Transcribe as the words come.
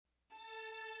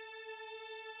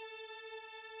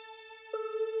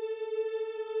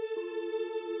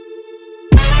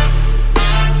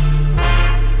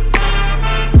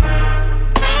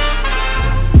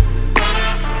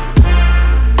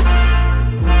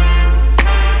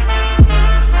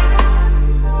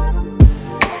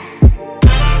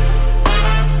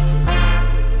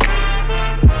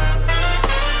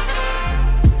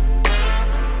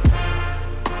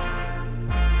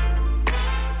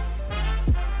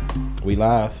We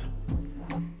live.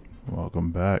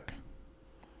 Welcome back.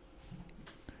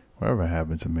 Whatever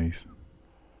happened to Mace?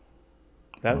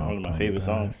 That's one of my favorite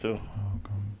songs too.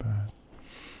 Welcome back.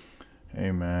 Hey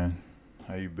man,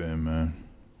 how you been, man?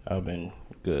 I've been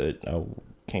good. I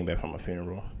came back from a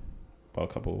funeral about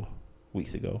a couple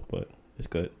weeks ago, but it's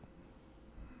good.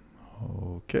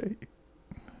 Okay.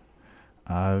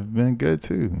 I've been good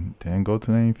too. Didn't go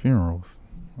to any funerals,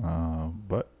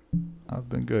 but I've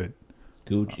been good.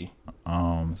 Gucci.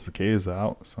 Cicadas are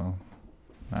out, so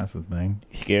that's the thing.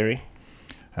 Scary?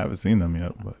 Haven't seen them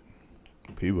yet, but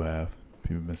people have.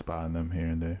 People been spotting them here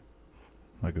and there,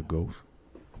 like a ghost.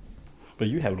 But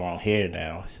you have long hair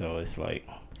now, so it's like.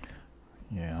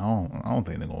 Yeah, I don't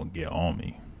think they're gonna get on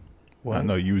me. What? I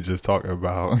know you were just talking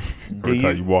about every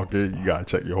time you walk in, you gotta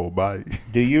check your whole body.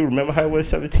 Do you remember how it was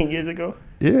 17 years ago?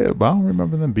 Yeah, but I don't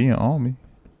remember them being on me.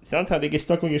 Sometimes they get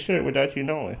stuck on your shirt without you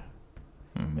knowing.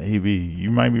 Maybe. You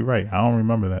might be right. I don't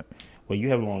remember that. Well, you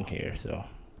have long hair, so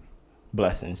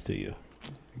blessings to you.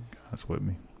 God's with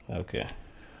me. Okay.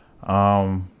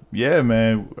 Yeah,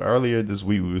 man. Earlier this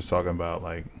week we was talking about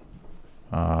like,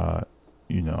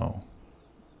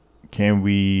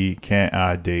 can't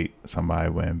I date somebody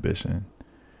with ambition?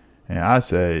 And I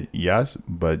said yes,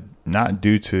 but not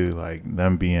due to like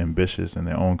them being ambitious in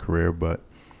their own career, but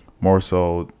more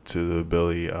so to the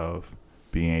ability of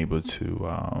being able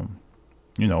to,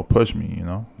 push me.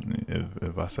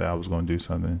 If I say I was going to do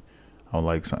something, I would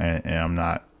like something, and I'm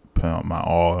not putting up my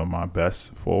all or my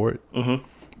best forward,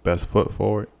 best foot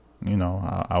forward.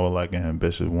 I would like an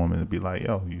ambitious woman to be like,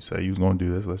 yo, you say you was going to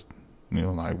do this. Let's,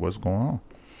 like what's going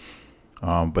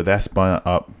on? But that spun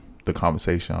up the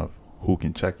conversation of who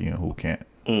can check you and who can't.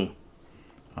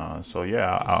 So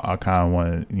yeah, I kind of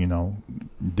want to,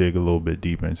 dig a little bit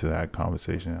deeper into that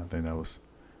conversation. I think that was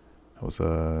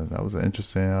an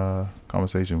interesting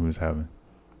conversation we was having.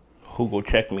 Who go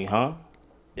check me, huh?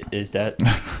 Is that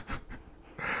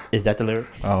the lyric?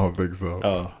 I don't think so.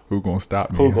 Oh, who gonna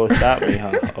stop me? Who gonna stop me,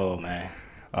 huh? Oh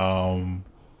man.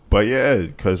 But yeah,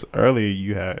 because earlier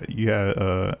you had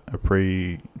a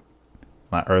pretty,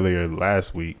 not earlier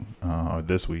last week or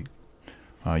this week,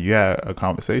 you had a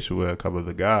conversation with a couple of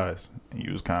the guys, and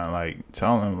you was kind of like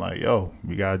telling them like, yo,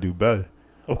 we gotta do better.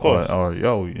 Of course. Or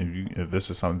yo, if this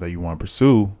is something that you want to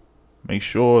pursue, make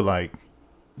sure like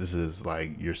this is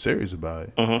like you're serious about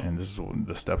it, and this is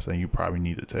the steps that you probably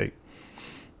need to take.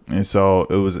 And so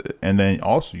it was, and then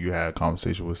also you had a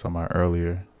conversation with somebody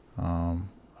earlier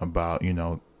about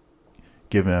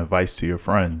giving advice to your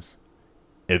friends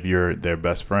if you're their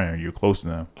best friend or you're close to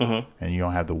them, and you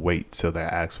don't have to wait till they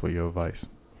ask for your advice.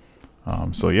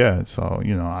 So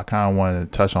I kind of wanted to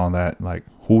touch on that. Like,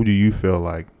 who do you feel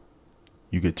like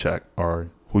you could check, or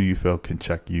who do you feel can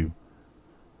check you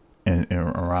and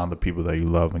around the people that you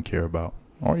love and care about,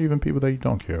 or even people that you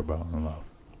don't care about and love?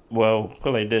 Well,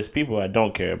 put it like this: people I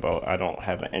don't care about, I don't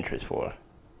have an interest for.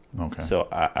 Okay. So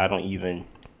I don't even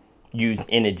use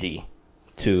energy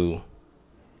to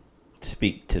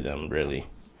speak to them, really.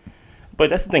 But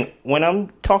that's the thing. When I'm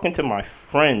talking to my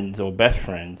friends or best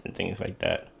friends and things like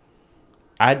that,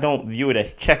 I don't view it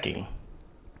as checking.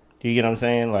 Do you get what I'm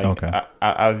saying? Like, okay.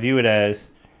 I view it as,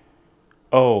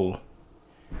 oh,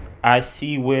 I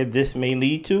see where this may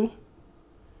lead to.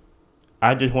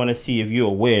 I just want to see if you're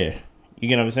aware. You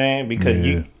get what I'm saying?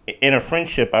 Because in a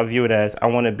friendship, I view it as I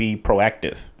want to be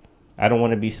proactive. I don't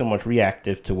want to be so much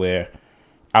reactive to where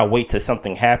I wait till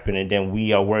something happen and then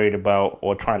we are worried about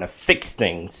or trying to fix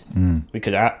things.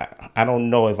 Because I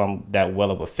don't know if I'm that well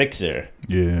of a fixer.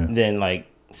 Yeah. Then like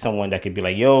someone that could be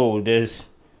like, yo, there's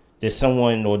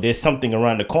someone or there's something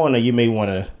around the corner. You may want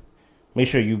to make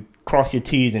sure you cross your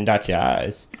T's and dot your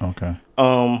I's. Okay.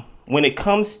 When it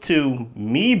comes to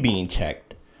me being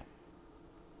checked,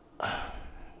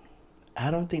 I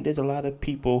don't think there's a lot of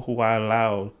people who I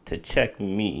allow to check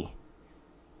me.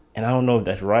 And I don't know if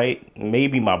that's right.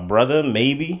 Maybe my brother,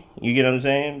 maybe. You get what I'm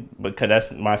saying? Because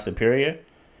that's my superior.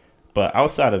 But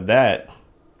outside of that,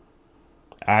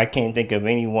 I can't think of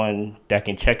anyone that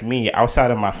can check me outside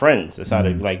of my friends, outside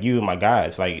of like you and my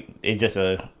guys. Like, it's just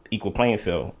a equal playing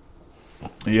field.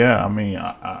 Yeah, I mean,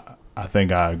 I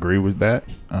think I agree with that.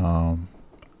 I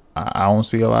don't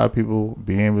see a lot of people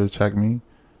being able to check me.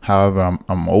 However,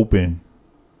 I'm open.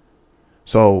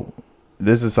 So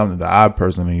this is something that I've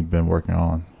personally been working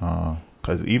on.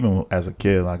 Because even as a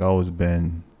kid, like, I always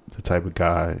been the type of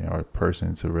guy or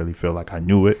person to really feel like I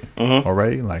knew it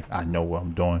already. Like, I know what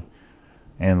I'm doing.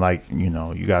 And like,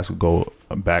 you guys could go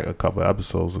back a couple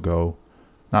episodes ago,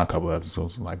 not a couple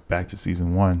episodes, like back to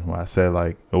season 1, where I said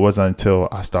like, it wasn't until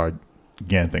I started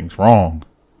getting things wrong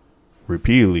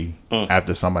repeatedly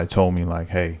after somebody told me like,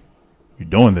 hey, you're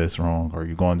doing this wrong or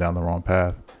you're going down the wrong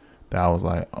path, that I was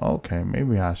like, okay,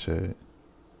 maybe I should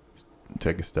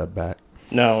take a step back.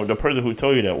 Now, the person who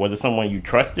told you that, was it someone you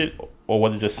trusted, or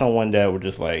was it just someone that was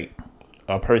just like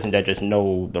a person that just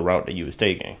know the route that you was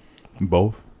taking?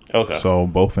 Both. Okay. So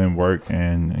both in work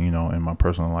and, in my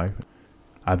personal life.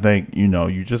 I think,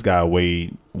 you just got to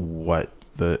weigh what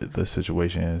the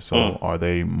situation is. So are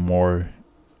they more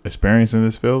experienced in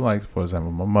this field? Like, for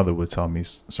example, my mother would tell me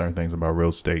certain things about real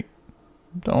estate.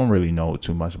 Don't really know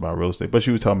too much about real estate, but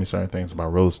she would tell me certain things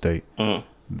about real estate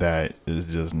that is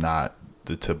just not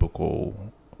the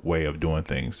typical way of doing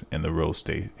things in the real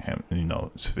estate,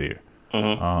 sphere.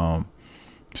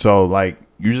 So like,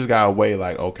 you just gotta weigh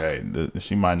like, okay,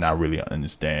 she might not really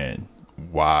understand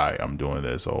why I'm doing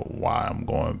this or why I'm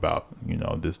going about,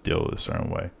 this deal a certain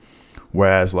way.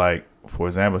 Whereas like, for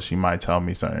example, she might tell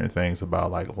me certain things about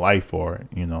like life or,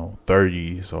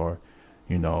 30s or,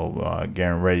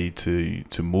 getting ready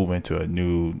to move into a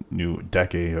new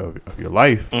decade of your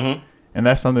life. And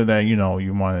that's something that,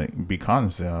 you want to be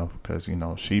cognizant of because,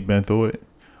 she been through it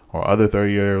or other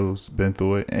 30-year-olds been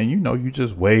through it. And, you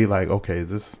just weigh like, okay, is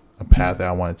this a path that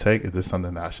I want to take? Is this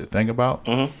something that I should think about?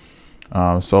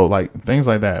 So like things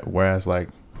like that. Whereas like,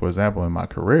 for example, in my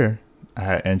career, I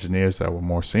had engineers that were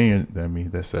more senior than me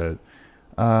that said,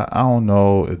 I don't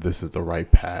know if this is the right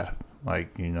path.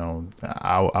 Like,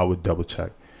 I would double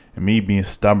check. And me being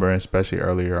stubborn, especially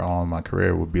earlier on in my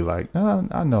career, would be like,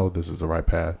 I know this is the right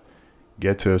path.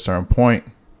 Get to a certain point,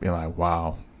 being like,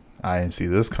 wow, I didn't see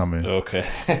this coming. Okay.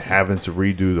 Having to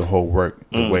redo the whole work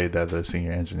the way that the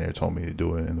senior engineer told me to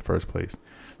do it in the first place.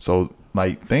 So,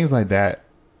 like, things like that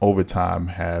over time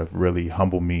have really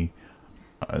humbled me.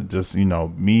 Just,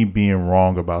 me being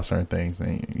wrong about certain things.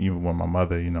 And even when my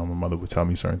mother would tell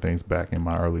me certain things back in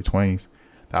my early 20s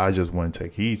that I just wouldn't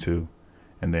take heed to.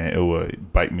 And then it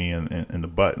would bite me in the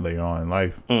butt later on in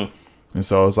life. And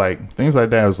so it's like, things like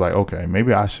that, I was like, okay,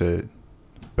 maybe I should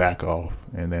back off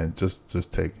and then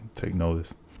just take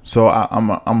notice. So I'm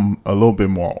a little bit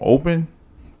more open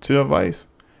to advice.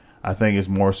 I think it's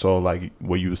more so like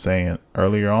what you were saying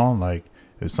earlier on. Like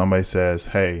if somebody says,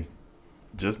 hey,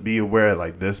 just be aware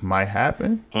like this might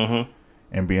happen,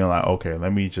 and being like, okay,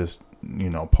 let me just,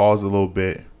 pause a little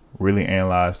bit, really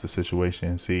analyze the situation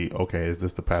and see, okay, is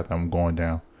this the path I'm going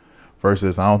down?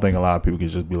 Versus, I don't think a lot of people can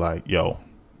just be like, yo,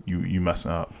 you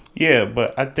messing up. Yeah,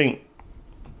 but I think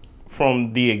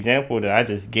from the example that I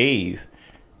just gave,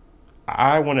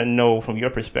 I want to know from your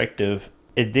perspective,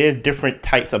 is there different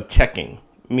types of checking?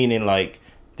 Meaning like,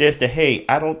 there's the, hey,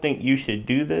 I don't think you should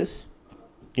do this,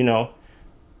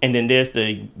 and then there's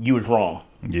the, you was wrong.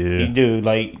 Yeah. Do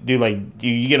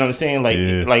you get what I'm saying?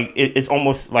 Like, it's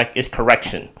almost like it's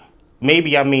correction.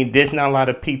 Maybe, there's not a lot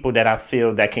of people that I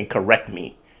feel that can correct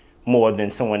me more than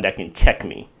someone that can check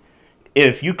me.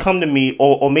 If you come to me,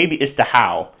 or maybe it's the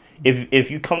how.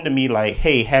 If you come to me like,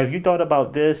 hey, have you thought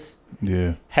about this?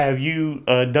 Yeah. Have you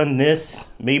done this?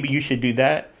 Maybe you should do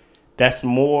that. That's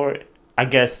more, I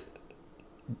guess,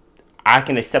 I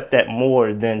can accept that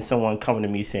more than someone coming to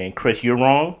me saying, Chris, you're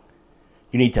wrong.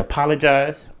 You need to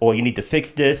apologize or you need to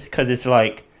fix this. Because it's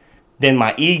like, then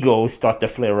my ego start to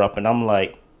flare up and I'm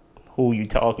like, who are you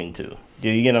talking to? Do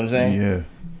you get what I'm saying? Yeah.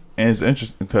 And it's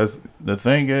interesting because the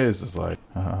thing is, it's like,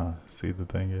 see, the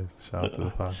thing is, shout out to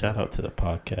the podcast. Shout out to the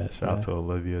podcast. Shout out to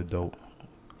Olivia Dope.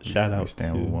 Shout out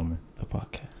to woman. the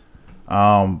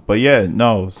podcast. But yeah,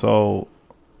 no. So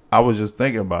I was just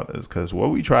thinking about this because what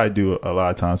we try to do a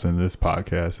lot of times in this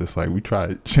podcast is like we try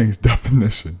to change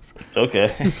definitions. Okay.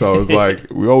 So it's like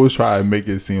we always try to make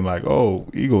it seem like, oh,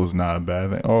 ego is not a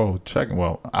bad thing. Oh, checking.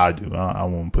 Well, I do. I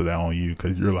won't put that on you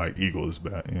because you're like ego is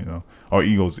bad, or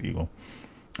ego's ego.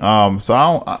 So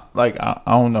I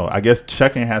don't know. I guess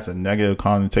checking has a negative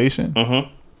connotation.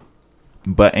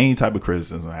 But any type of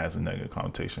criticism has a negative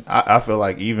connotation. I feel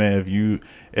like even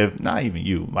if not even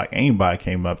you, like anybody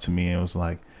came up to me and was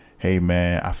like, hey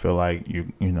man, I feel like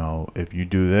if you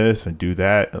do this and do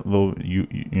that, a little, you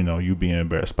be in a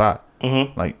better spot.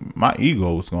 Like my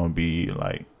ego is gonna be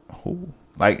like, who?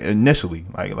 Like initially,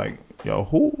 like yo,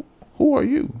 who are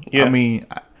you? Yeah. I mean,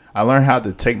 I learned how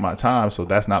to take my time, so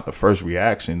that's not the first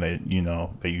reaction that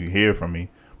that you hear from me.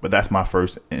 But that's my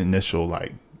first initial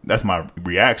that's my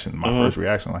reaction, first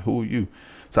reaction. Like, who are you?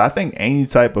 So I think any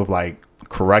type of like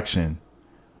correction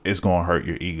is gonna hurt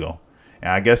your ego,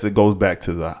 and I guess it goes back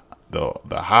to the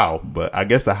how. But I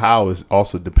guess the how is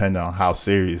also dependent on how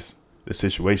serious the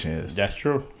situation is. That's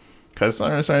true. Because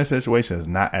certain situations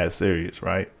not as serious,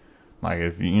 right? Like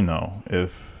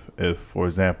if for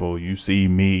example you see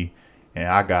me and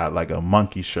I got like a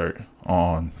monkey shirt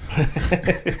on,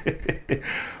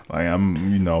 like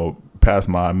I'm past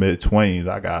my mid-20s,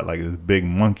 I got like this big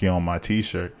monkey on my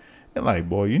t-shirt. And like,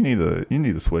 boy, you need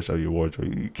to switch up your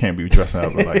wardrobe. You can't be dressing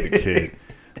up like a kid.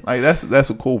 Like that's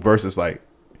a cool versus like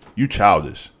you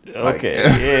childish. Okay.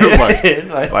 Like,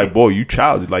 Yeah. like boy, you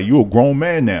childish. Like you a grown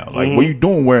man now. Like what you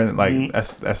doing wearing like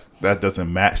that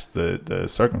doesn't match the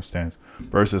circumstance.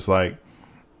 Versus like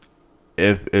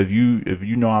if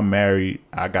you know I'm married,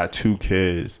 I got 2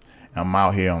 kids, and I'm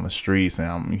out here on the streets and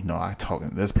I'm I talking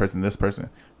to this person.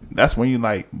 That's when you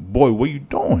like, boy, what you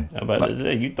doing? I'm about to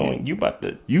say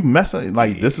you messing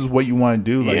like this is what you want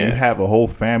to do. Like Yeah. you have a whole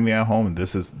family at home, and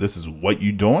this is what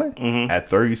you doing at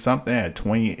 30 something, at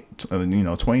 20,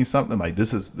 20 something. Like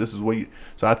this is what you.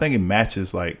 So I think it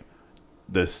matches like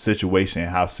the situation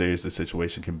and how serious the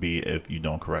situation can be if you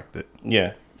don't correct it.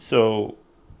 Yeah. So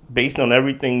based on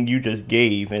everything you just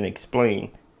gave and explained,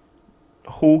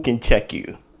 who can check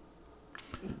you?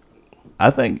 I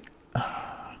think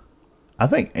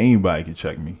anybody can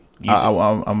check me.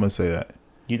 I'm gonna say that.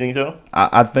 You think so?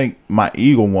 I think my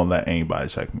ego won't let anybody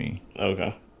check me,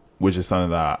 Okay. which is something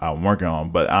that I'm working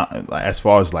on. But like, as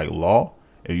far as like law,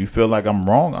 if you feel like I'm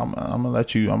wrong, I'm gonna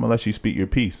let you speak your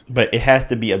piece. But it has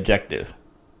to be objective.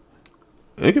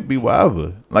 It could be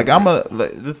whatever. Like I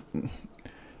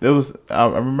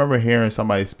remember hearing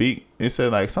somebody speak. They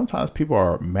said like sometimes people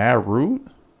are mad rude,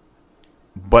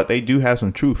 but they do have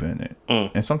some truth in it.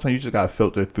 And sometimes you just gotta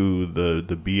filter through the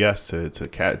BS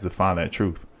to find that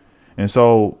truth. And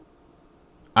so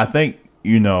I think,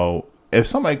 if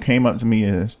somebody came up to me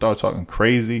and started talking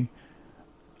crazy,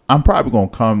 I'm probably gonna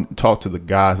come talk to the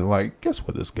guys and like, guess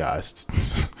what this guy's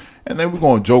and then we're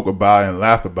gonna joke about it and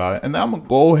laugh about it, and then I'm gonna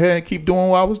go ahead and keep doing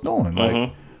what I was doing.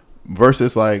 Like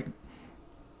versus like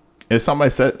if somebody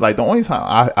said like the only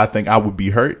time I think I would be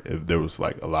hurt if there was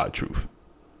like a lot of truth.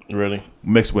 Really?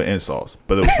 Mixed with insults,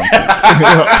 but it was something.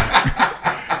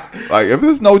 Like if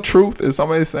there's no truth, if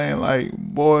somebody's saying like,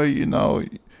 boy,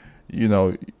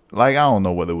 like I don't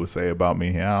know what it would say about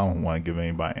me. I don't want to give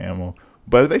anybody ammo.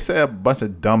 But if they say a bunch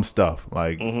of dumb stuff,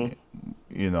 like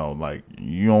like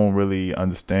you don't really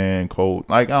understand code,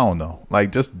 like I don't know,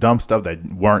 like just dumb stuff that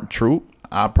weren't true,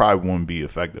 I probably wouldn't be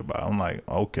affected by it. I'm like,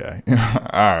 okay,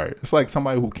 all right. It's like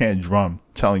somebody who can't drum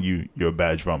telling you you're a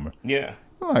bad drummer. Yeah.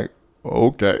 I'm like,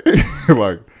 okay,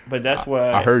 like. But that's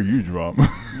why I heard you drum.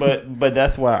 but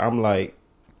that's why I'm like,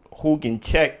 who can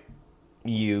check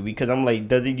you? Because I'm like,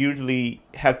 does it usually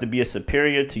have to be a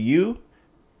superior to you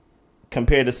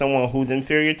compared to someone who's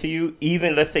inferior to you?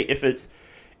 Even let's say if it's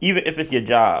your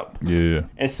job. Yeah.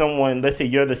 And someone, let's say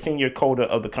you're the senior coder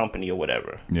of the company or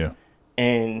whatever. Yeah.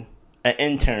 And an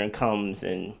intern comes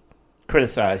and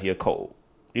criticize your code.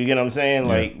 You get what I'm saying?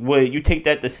 Yeah. Like, would you take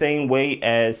that the same way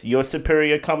as your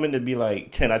superior coming to be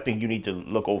like, Chen, I think you need to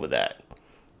look over that.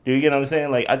 Do you get what I'm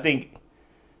saying? Like, I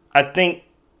think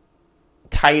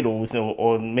titles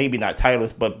or maybe not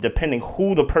titles, but depending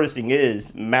who the person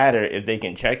is, matter if they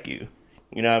can check you.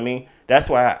 You know what I mean? That's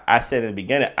why I said in the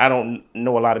beginning, I don't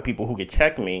know a lot of people who can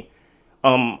check me.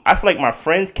 I feel like my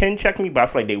friends can check me, but I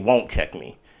feel like they won't check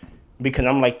me because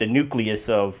I'm like the nucleus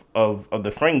of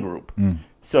the friend group.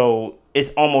 So it's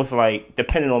almost like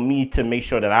depending on me to make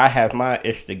sure that I have my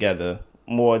ish together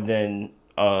more than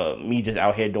me just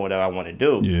out here doing what I want to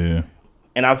do. Yeah.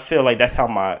 And I feel like that's how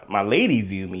my lady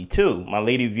view me too. My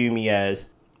lady view me as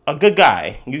a good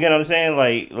guy. You get what I'm saying?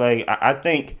 Like I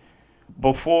think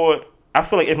before, I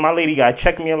feel like if my lady got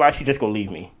check me a lot, she just gonna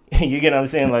leave me. You get what I'm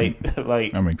saying? Like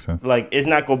That makes sense. Like it's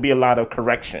not gonna be a lot of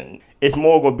correction. It's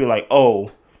more gonna be like,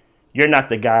 oh, you're not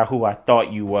the guy who I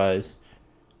thought you was.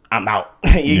 I'm out.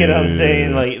 You get what I'm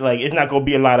saying? Like it's not gonna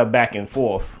be a lot of back and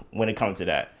forth when it comes to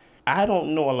that. I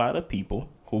don't know a lot of people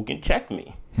who can check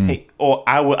me, or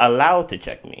I would allow to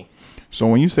check me. So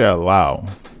when you say allow,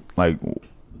 like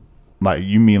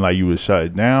you mean like you would shut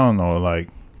it down, or like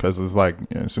because it's like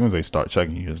as soon as they start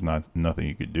checking you, there's not nothing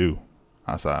you could do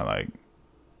outside like.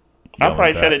 I'll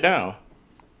probably shut it down.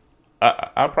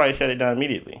 I'll probably shut it down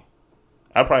immediately.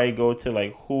 I'll probably go to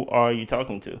like, who are you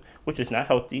talking to? Which is not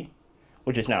healthy,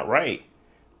 which is not right.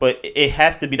 But it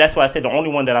has to be. That's why I said the only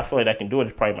one that I feel like I can do it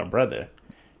is probably my brother.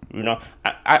 You know,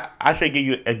 I should give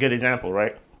you a good example,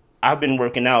 right? I've been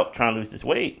working out trying to lose this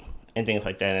weight and things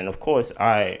like that. And of course,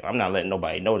 I'm not letting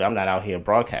nobody know that I'm not out here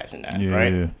broadcasting that,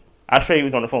 right? Yeah. I sure he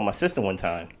was on the phone with my sister one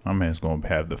time. My man's going to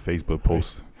have the Facebook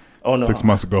post. Oh, no. 6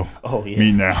 months ago. Oh yeah.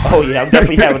 Me now. Oh yeah. I'm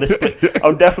definitely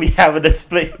having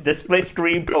the split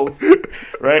screen post,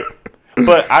 right?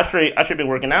 But I should been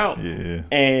working out. Yeah.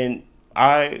 And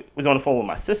I was on the phone with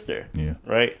my sister. Yeah.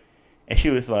 Right. And she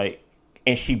was like,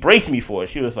 and she braced me for it.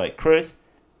 She was like, Chris,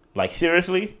 like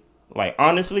seriously, like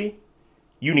honestly,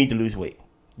 you need to lose weight.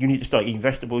 you need to start eating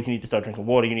vegetables, you need to start drinking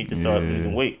water, you need to start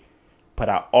losing weight. But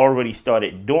I already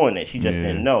started doing it. She just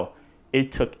didn't know.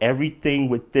 It took everything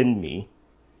within me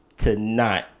to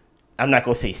not, I'm not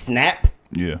going to say snap,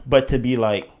 but to be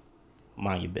like,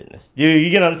 mind your business. You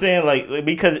get what I'm saying? Like,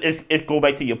 because it's go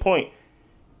back to your point.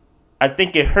 I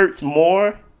think it hurts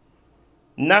more,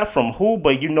 not from who,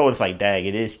 but it's like, dang,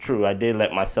 it is true. I did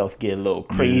let myself get a little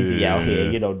crazy out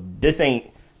here. This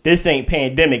ain't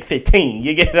pandemic 15.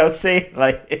 You get what I'm saying?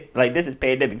 Like this is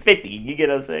pandemic 50. You get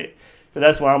what I'm saying? So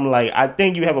that's why I'm like, I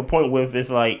think you have a point where it's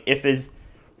like, if it's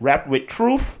wrapped with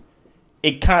truth,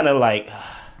 it kind of like.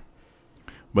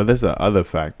 But there's a other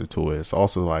factor to it. It's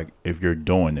also like, if you're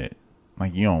doing it,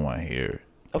 like, you don't want to hear it.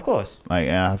 Of course. Like,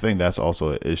 and I think that's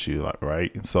also an issue, like,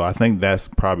 right? So I think that's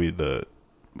probably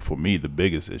for me, the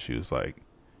biggest issue is like,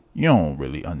 you don't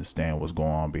really understand what's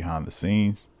going on behind the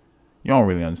scenes. You don't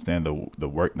really understand the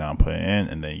work that I'm putting in,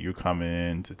 and then you're coming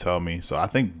in to tell me. So I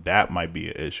think that might be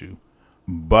an issue.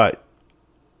 But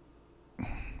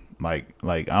like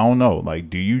I don't know. Like,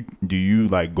 do you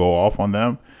like go off on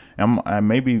them? And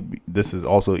maybe this is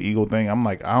also an ego thing. I'm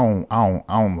like, I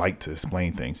don't like to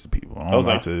explain things to people. I don't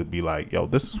like to be like, yo,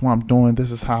 this is what I'm doing.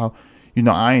 This is how,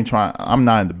 I'm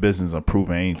not in the business of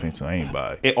proving anything to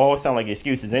anybody. It all sound like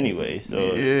excuses anyway. So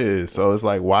yeah. So it's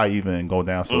like, why even go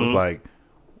down? So it's like,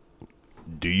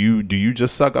 do you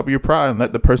just suck up your pride and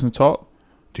let the person talk?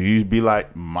 Do you be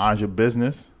like, mind your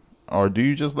business? Or do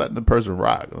you just let the person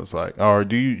rock? It's like, or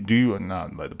do you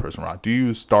not let the person rock? Do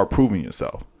you start proving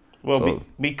yourself? Well,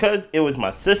 because it was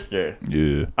my sister,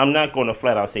 I'm not going to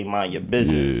flat out say mind your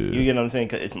business. You get what I'm saying?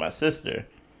 Because it's my sister.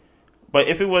 But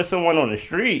if it was someone on the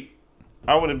street,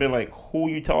 I would have been like, who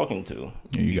you talking to?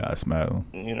 Yeah, you got to smack him.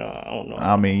 I don't know.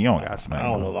 I mean, you don't got to smack him. I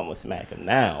don't know if I'm going to smack him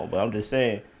now, but I'm just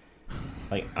saying.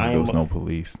 Like, there was no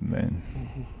police, then.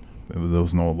 There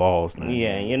was no laws. Then.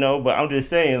 Yeah, but I'm just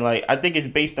saying, like, I think it's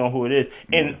based on who it is.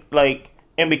 And,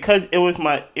 because it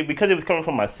was coming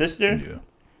from my sister. Yeah.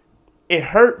 It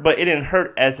hurt, but it didn't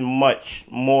hurt as much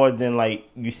more than, like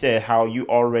you said, how you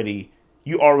already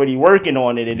working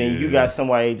on it, and then you got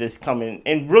somebody just coming.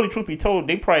 And really, truth be told,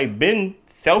 they probably been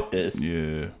felt this.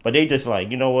 Yeah. But they just like,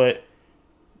 you know what?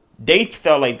 They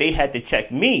felt like they had to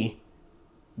check me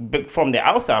from the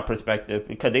outside perspective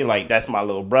because they like, that's my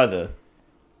little brother.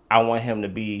 I want him to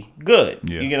be good.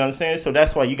 Yeah. You get what I'm saying? So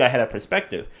that's why you got to have that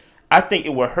perspective. I think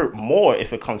it would hurt more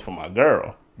if it comes from my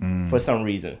girl. For some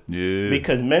reason. Yeah.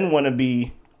 Because men want to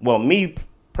be, me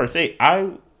per se,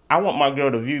 I want my girl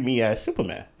to view me as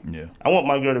Superman. Yeah. I want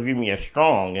my girl to view me as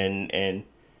strong and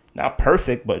not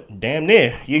perfect, but damn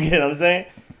near. You get what I'm saying?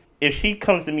 If she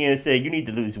comes to me and says, you need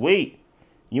to lose weight,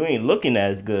 you ain't looking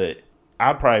as good,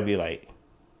 I'll probably be like,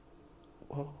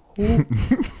 well,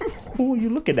 who are you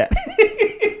looking at?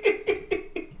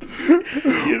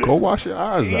 Go wash your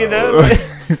eyes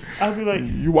out. I'll be like,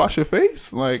 you wash your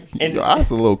face? Like, your eyes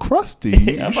a little crusty.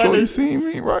 You sure you seen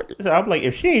me, right? So I'm like,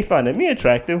 if she ain't finding me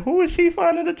attractive, who is she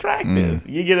finding attractive?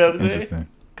 You get what I'm saying? Interesting.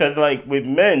 Because, like, with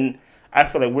men, I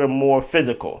feel like we're more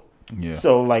physical. Yeah.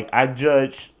 So, like, I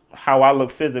judge how I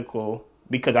look physical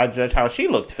because I judge how she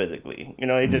looks physically.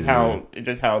 It's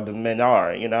just how the men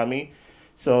are. You know what I mean?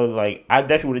 So, like, I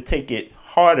definitely would take it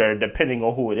harder depending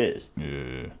on who it is.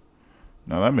 Yeah.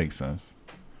 No, that makes sense.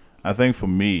 I think for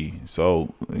me,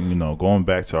 so, going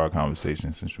back to our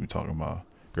conversation since we're talking about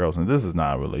girls, and this is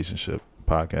not a relationship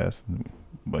podcast,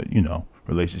 but,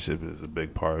 relationship is a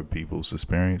big part of people's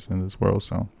experience in this world.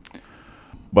 So,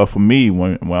 but for me,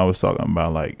 when I was talking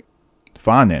about like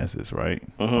finances, right,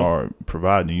 or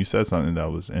providing, you said something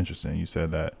that was interesting. You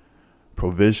said that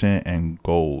provision and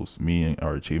goals, meaning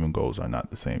or achieving goals, are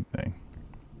not the same thing.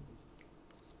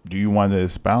 Do you want to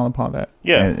expound upon that?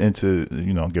 Yeah. And to,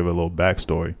 give a little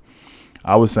backstory.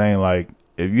 I was saying, like,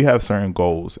 if you have certain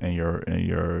goals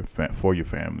for your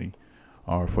family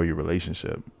or for your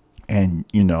relationship, and,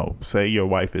 say your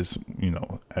wife is,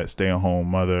 a stay-at-home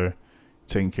mother,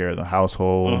 taking care of the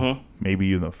household, maybe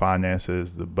even the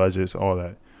finances, the budgets, all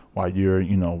that, while you're,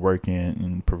 working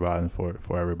and providing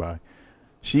for everybody.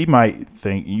 She might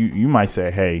think, you might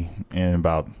say, hey, in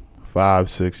about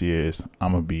 5-6 years,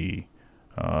 I'm going to be,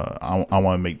 I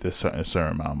want to make this a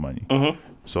certain amount of money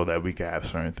so that we can have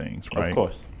certain things, right? Of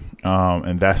course.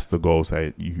 And that's the goals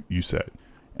that you set.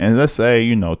 And let's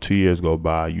say, 2 years go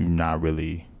by, you're not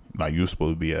really, like, you're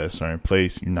supposed to be at a certain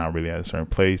place. You're not really at a certain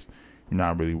place. You're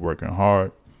not really working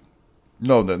hard.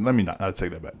 No, let me not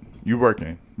take that back. You're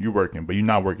working, but you're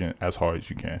not working as hard as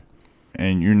you can.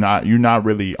 And you're not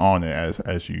really on it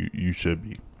as you should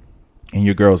be. And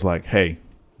your girl's like, hey,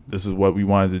 this is what we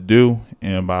wanted to do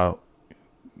in about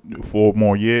 4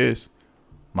 more years.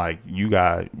 like we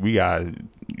got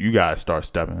to start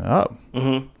stepping up.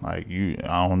 Mm-hmm. Like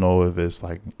I don't know if it's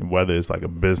like whether it's like a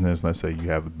business. Let's say you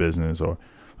have a business, or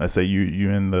let's say you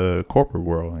in the corporate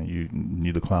world and you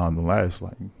need to climb the ladder.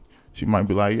 Like she might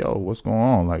be like, "Yo, what's going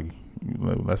on? Like,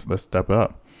 let's step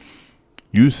up."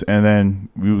 And then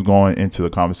we was going into the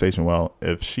conversation. Well,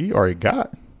 if she already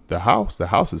got the house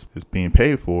is being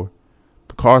paid for,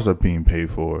 the cars are being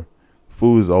paid for,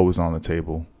 food is always on the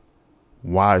table.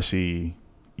 Why is she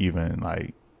even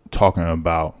like talking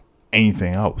about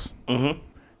anything else? Mm-hmm.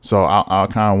 So I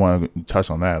kind of want to touch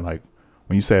on that. Like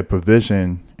when you say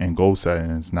provision and goal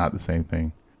setting is not the same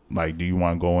thing. Like, do you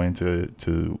want to go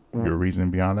into your reasoning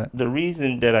beyond that? The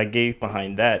reason that I gave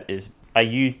behind that is I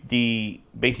used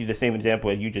basically the same example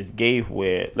as you just gave,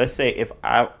 where let's say if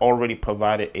I've already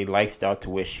provided a lifestyle to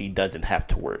where she doesn't have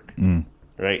to work,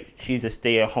 right? She's a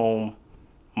stay-at-home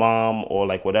mom or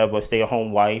like whatever,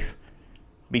 stay-at-home wife,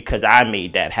 because I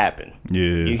made that happen. Yeah.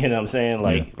 You know what I'm saying?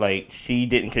 Like she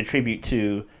didn't contribute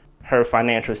to her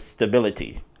financial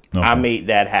stability. Okay. I made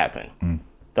that happen.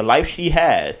 The life she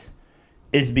has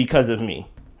is because of me,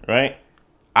 right?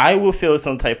 I will feel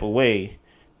some type of way.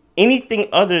 Anything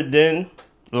other than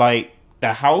like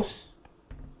the house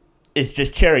is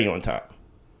just cherry on top.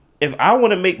 If I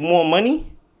want to make more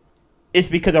money, it's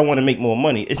because I want to make more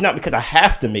money. It's not because I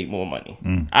have to make more money.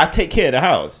 I take care of the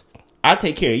house. I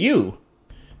take care of you.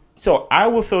 So I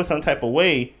will feel some type of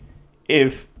way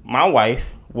if my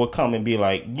wife will come and be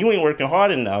like, you ain't working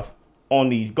hard enough on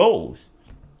these goals.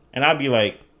 And I'd be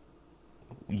like,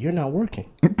 you're not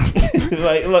working.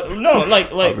 Like, look, no,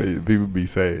 like. I mean, people be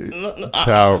saying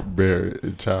child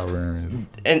rearing is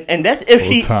and that's if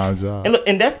she full-time job.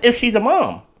 And that's if she's a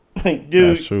mom. Like,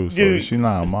 dude, that's true. Dude, so she's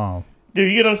not a mom.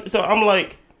 Dude, you know. So I'm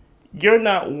like, you're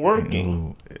not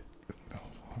working.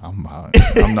 I'm not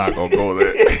gonna go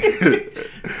there.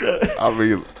 I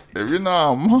mean, if you're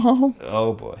not a mom,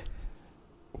 oh boy.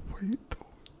 What you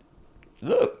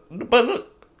doing?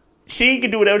 Look, she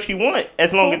can do whatever she wants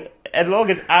as long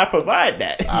as I provide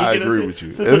that. I agree with you.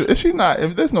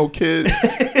 If there's no kids,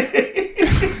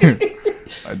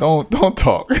 like, don't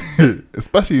talk.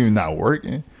 Especially if you're not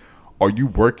working, or you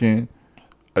working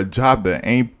a job that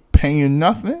ain't paying you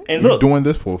nothing. And you're doing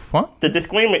this for fun. The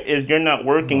disclaimer is you're not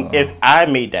working if I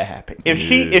made that happen. If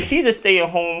she's a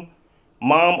stay-at-home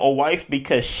mom or wife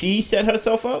because she set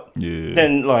herself up,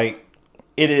 then like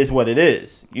it is what it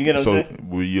is. You get what I'm saying?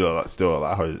 Will you still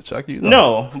allow her to check you?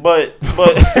 No, but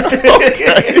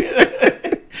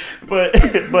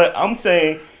but I'm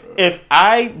saying if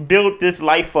I built this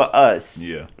life for us,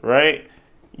 right?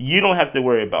 You don't have to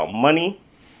worry about money.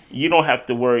 You don't have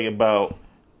to worry about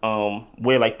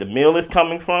where like the meal is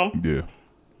coming from. Yeah.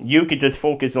 You could just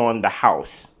focus on the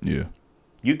house. Yeah.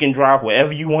 You can drive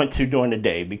wherever you want to during the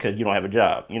day because you don't have a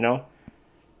job, you know?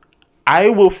 I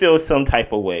will feel some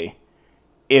type of way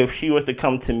if she was to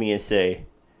come to me and say,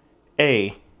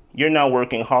 hey, you're not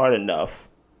working hard enough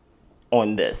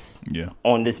on this. Yeah.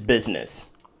 On this business.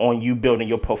 On you building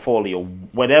your portfolio,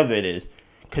 whatever it is.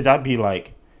 Because I'd be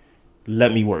like,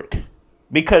 let me work.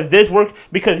 Because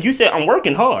you said I'm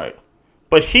working hard.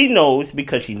 But she knows,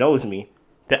 because she knows me,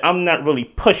 that I'm not really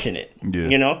pushing it. Yeah.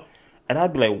 You know? And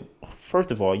I'd be like,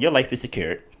 first of all, your life is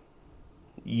secured.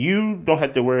 You don't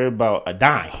have to worry about a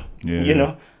dime. Yeah. You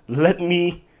know? Let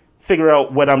me figure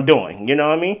out what I'm doing. You know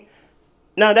what I mean?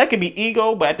 Now, that could be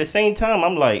ego, but at the same time,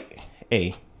 I'm like,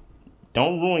 hey,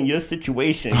 don't ruin your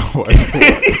situation. What?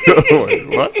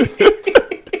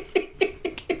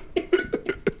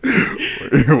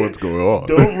 What's going on?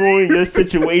 Don't ruin your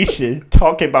situation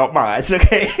talking about mine,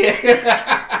 okay?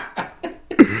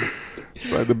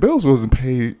 Like, the bills wasn't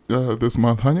paid this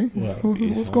month, honey. Yeah,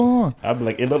 what's going on? I'd be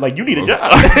like, it looked like you need a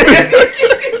job.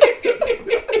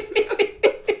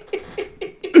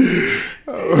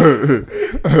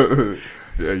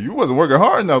 Yeah, you wasn't working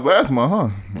hard enough last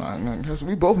month, huh? I guess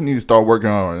we both need to start working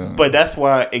hard. But that's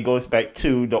why it goes back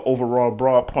to the overall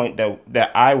broad point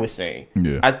that I was saying.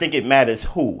 Yeah. I think it matters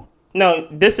who. Now,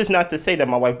 this is not to say that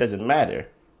my wife doesn't matter,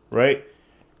 right?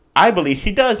 I believe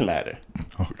she does matter.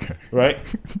 Okay. Right?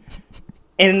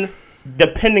 And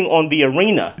depending on the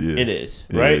arena it is,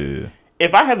 right? Yeah.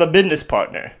 If I have a business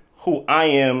partner who I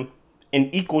am in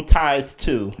equal ties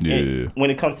to when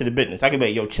it comes to the business, I can be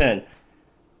like, yo, Chen,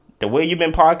 the way you've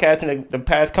been podcasting the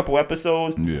past couple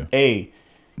episodes, hey,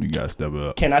 you gotta step it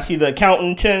up. Can I see the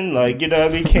accountant, Chen? Like, you know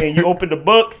what I mean? Can you open the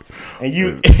books and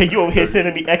you over here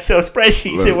sending me Excel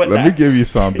spreadsheets and whatnot? Let me give you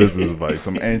some business advice,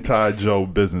 some anti-Joe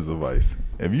business advice.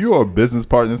 If you're a business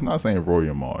partner, it's not saying Roy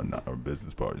and Ma are not our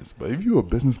business partners, but if you're a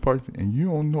business partner and you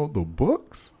don't know the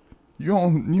books, you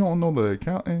don't know the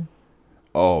accounting,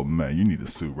 Oh man, you need a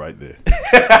suit right there.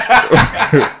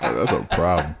 That's a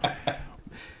problem.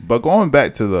 But going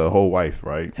back to the whole wife,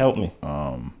 right? Help me.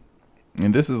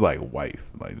 And this is like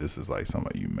wife, like this is like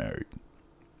somebody you married.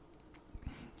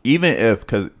 Even if,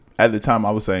 because at the time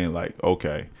I was saying like,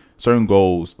 okay, certain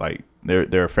goals, like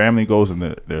there are family goals and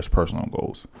there's personal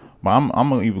goals. But I'm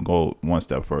gonna even go one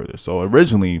step further. So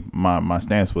originally my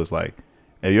stance was like,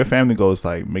 if your family goes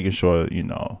like making sure, you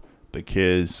know, the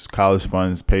kids' college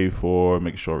funds paid for,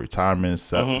 making sure retirement is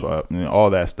set up, and all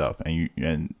that stuff,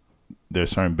 and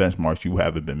there's certain benchmarks you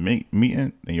haven't been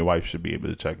meeting, then your wife should be able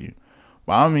to check you.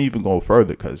 But I'm gonna even go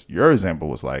further, because your example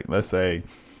was like, let's say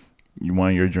one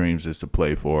of your dreams is to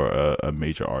play for a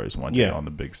major artist one day on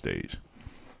the big stage.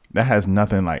 That has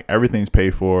nothing, like everything's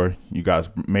paid for. You guys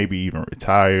maybe even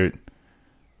retired,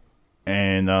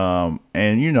 and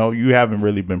you know you haven't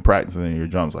really been practicing your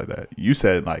drums like that. You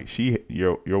said like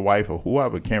your wife or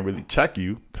whoever can't really check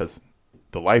you because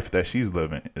the life that she's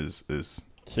living is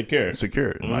secure.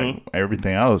 Like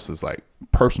everything else is like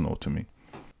personal to me.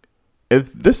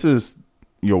 If this is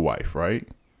your wife, right,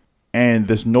 and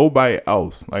there's nobody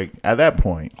else, like at that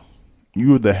point,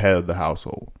 you're the head of the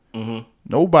household.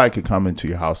 Nobody could come into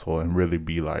your household and really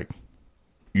be like,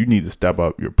 you need to step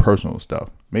up your personal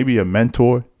stuff. Maybe a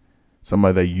mentor,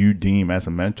 somebody that you deem as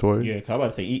a mentor. Yeah, cause I'm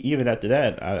about to say, even after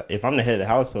that, if I'm the head of the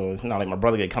household, it's not like my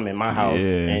brother could come in my house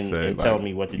and tell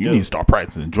me what to do. You need to start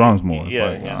practicing drums more.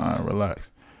 It's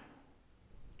relax.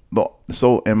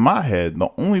 So in my head, the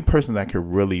only person that could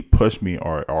really push me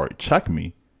or check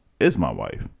me is my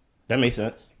wife. That makes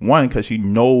sense. One, because she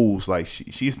knows, like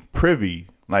she's privy.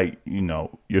 Like, you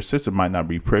know, your sister might not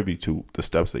be privy to the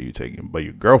steps that you're taking, but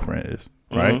your girlfriend is,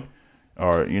 right?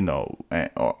 Or, you know,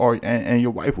 and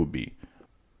your wife would be.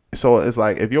 So it's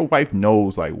like, if your wife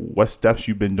knows, like, what steps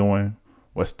you've been doing,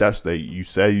 what steps that you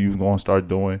said you was going to start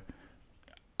doing,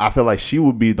 I feel like she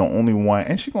would be the only one,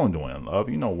 and she's going to do it in love.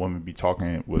 You know, women be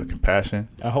talking with compassion.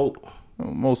 I hope.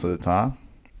 Most of the time.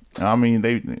 I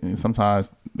mean,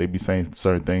 sometimes they be saying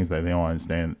certain things that they don't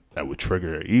understand that would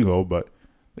trigger their ego, but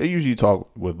they usually talk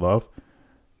with love.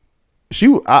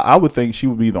 I would think she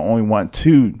would be the only one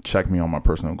to check me on my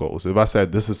personal goals. If I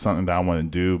said this is something that I want to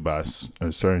do by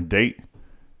a certain date,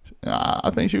 I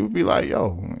think she would be like,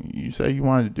 "Yo, you say you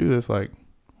wanted to do this. Like,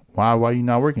 why you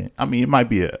not working?" I mean, it might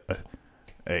be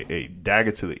a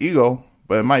dagger to the ego,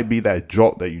 but it might be that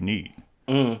jolt that you need.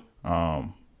 But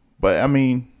I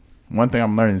mean, one thing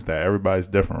I'm learning is that everybody's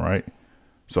different, right?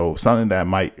 So something that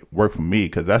might work for me,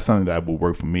 because that's something that will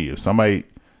work for me. If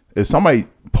somebody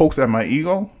pokes at my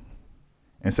ego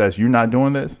and says, "You're not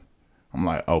doing this," I'm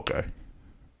like, okay,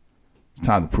 it's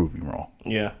time to prove you wrong.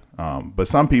 Yeah. But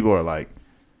some people are like,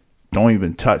 don't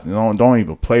even touch, don't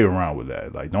even play around with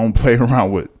that. Like, don't play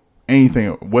around with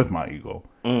anything with my ego.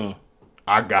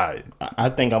 I got it. I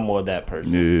think I'm more of that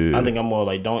person. Yeah. I think I'm more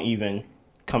like, don't even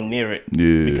come near it.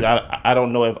 Yeah. Because I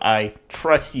don't know if I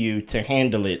trust you to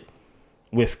handle it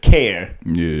with care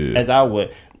as I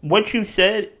would. What you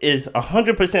said is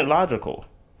 100% logical,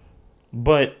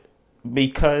 but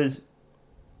because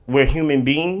we're human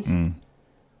beings,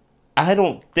 I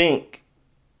don't think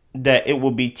that it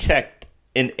will be checked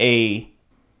in a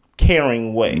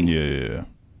caring way. Yeah.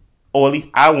 Or at least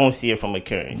I won't see it from a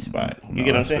caring spot. You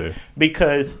get what I'm saying? Fair.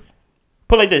 Because,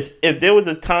 put it like this, if there was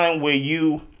a time where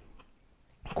you,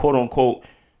 quote unquote,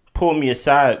 pull me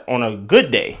aside on a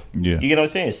good day, you get what I'm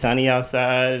saying? It's sunny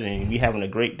outside and we having a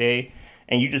great day,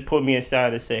 and you just pull me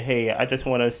aside and say, "Hey, I just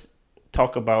want to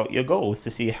talk about your goals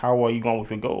to see how are you going with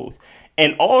your goals,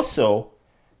 and also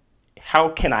how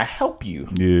can I help you?"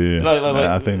 Yeah,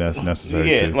 I think that's necessary.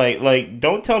 Yeah, too. like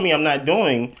don't tell me I'm not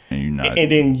doing, and you're not,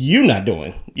 and then you not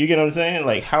doing. You get what I'm saying?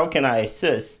 Like, how can I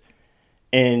assist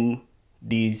in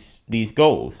these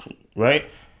goals, right?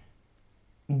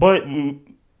 But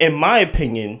in my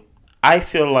opinion, I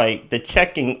feel like the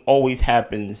checking always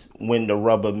happens when the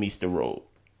rubber meets the road.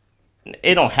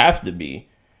 It don't have to be.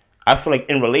 I feel like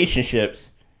in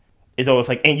relationships, it's always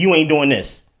like, and you ain't doing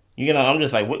this. You know, I'm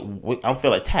just like, I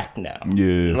feel attacked now.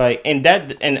 Yeah. Like, and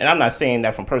that, and I'm not saying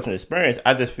that from personal experience.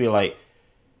 I just feel like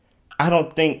I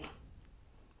don't think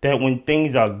that when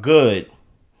things are good,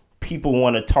 people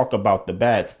want to talk about the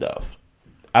bad stuff.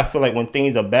 I feel like when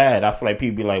things are bad, I feel like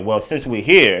people be like, well, since we're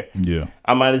here,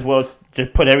 I might as well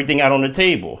just put everything out on the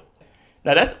table.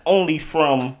 Now, that's only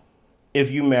from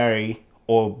if you marry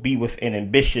or be with an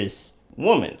ambitious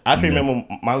woman. I remember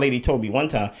my lady told me one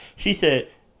time, she said,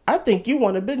 "I think you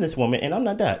want a businesswoman, and I'm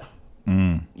not that."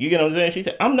 You get what I'm saying? She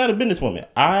said, "I'm not a businesswoman.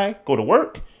 I go to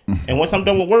work, and once I'm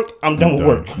done with work, I'm done with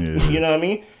work." Yeah. You know what I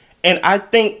mean? And I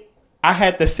think I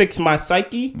had to fix my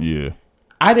psyche. Yeah.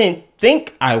 I didn't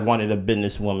think I wanted a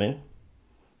businesswoman,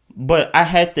 But I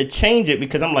had to change it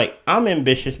because I'm like, I'm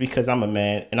ambitious because I'm a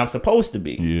man and I'm supposed to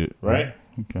be. Yeah. Right?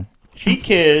 Okay. She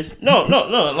cares. No.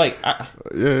 Like,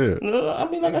 Yeah. no, I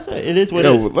mean, like I said, it is what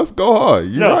Yeah, it is. well, let's go hard.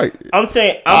 You're right. I'm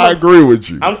saying I agree with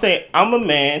you. I'm saying I'm a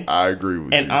man. I agree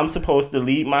with you. And I'm supposed to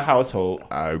lead my household.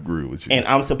 I agree with you. And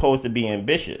I'm supposed to be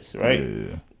ambitious, right?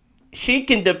 Yeah. She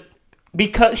can,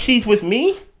 because she's with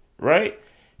me, right?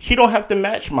 She don't have to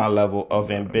match my level of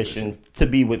ambitions to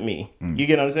be with me. You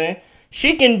get what I'm saying?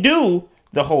 She can do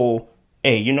the whole,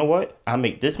 hey, you know what? I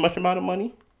make this much amount of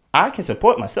money. I can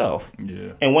support myself.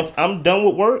 Yeah. And once I'm done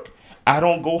with work, I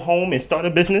don't go home and start a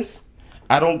business.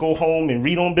 I don't go home and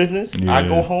read on business. Yeah. I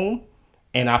go home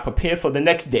and I prepare for the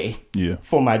next day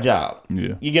for my job.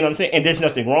 Yeah. You get what I'm saying? And there's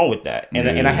nothing wrong with that.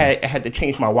 And I had to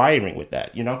change my wiring with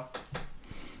that, you know?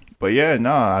 But yeah,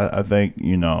 no, I think,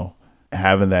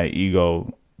 having that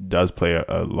ego does play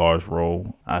a large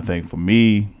role. I think for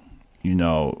me,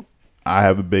 I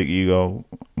have a big ego.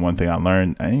 One thing I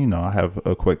learned, and I have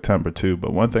a quick temper too,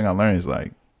 but one thing I learned is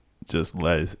like, just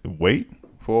wait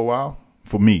for a while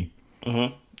for me.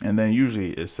 Mm-hmm. And then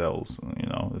usually it sells,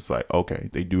 it's like, okay,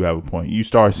 they do have a point. You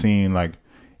start seeing like,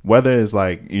 whether it's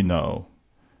like,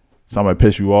 somebody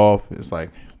piss you off, it's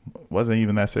like, wasn't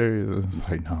even that serious. It's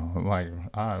like, no, I'm like,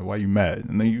 all right, why you mad?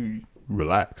 And then you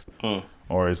relax.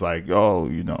 Or it's like, oh,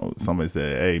 somebody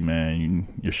said, hey man,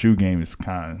 your shoe game is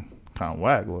kind of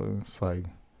whack. Well, it's like,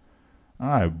 all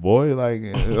right, boy, like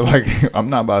I'm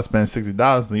not about to spend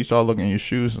 $60. And you start looking at your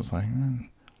shoes, it's like,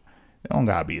 they don't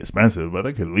gotta be expensive, but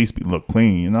they could at least look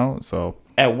clean, So,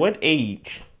 at what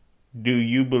age do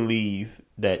you believe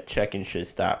that checking should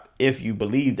stop? If you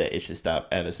believe that it should stop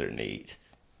at a certain age,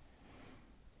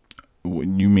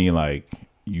 you mean like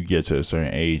you get to a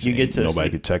certain age,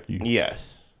 nobody could check you?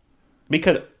 Yes,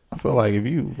 because I feel like if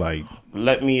you like,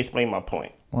 let me explain my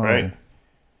point. Right.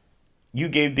 You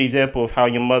gave the example of how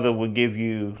your mother would give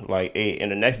you, like, in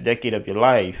the next decade of your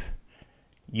life,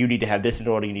 you need to have this in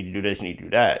order, you need to do this, you need to do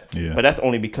that. Yeah. But that's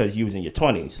only because you was in your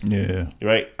 20s. Yeah.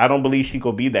 Right? I don't believe she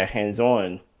could be that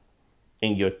hands-on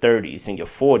in your 30s, in your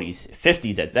 40s,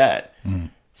 50s at that.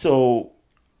 So,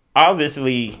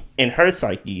 obviously, in her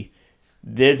psyche,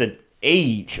 there's an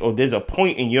age or there's a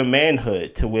point in your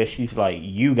manhood to where she's like,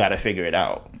 you got to figure it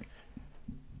out.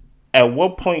 At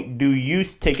what point do you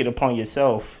take it upon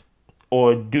yourself,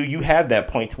 or do you have that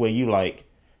point to where you like,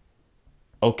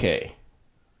 okay,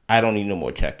 I don't need no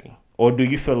more checking? Or do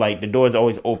you feel like the door is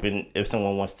always open if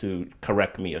someone wants to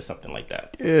correct me or something like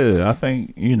that? Yeah, I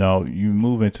think, you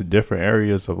move into different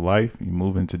areas of life. You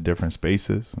move into different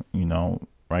spaces.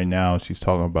 Right now she's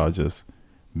talking about just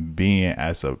being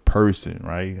as a person,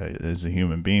 right? As a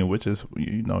human being, which is,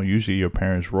 usually your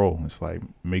parents' role. It's like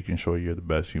making sure you're the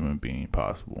best human being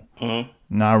possible. Mm-hmm.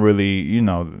 Not really,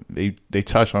 they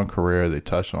touch on career, they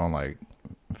touch on like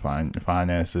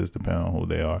finances, depending on who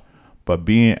they are. But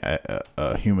being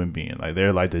a human being, like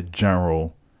they're like the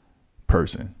general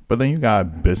person. But then you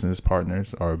got business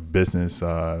partners or business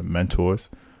mentors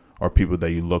or people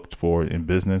that you looked for in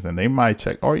business, and they might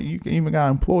check. Or you even got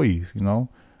employees,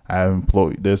 I have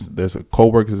there's a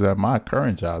coworkers at my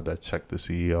current job that checked the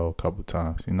CEO a couple of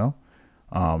times, not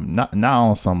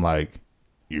on some like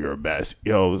you're a bad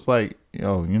CEO. It's like,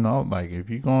 like if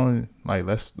you're going, like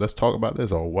let's talk about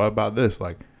this, or what about this,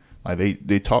 like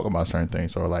they talk about certain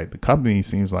things, or like the company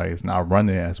seems like it's not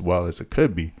running as well as it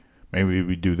could be. Maybe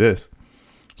we do this.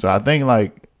 So I think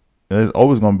like there's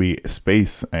always going to be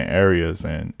space and areas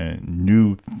and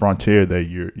new frontier that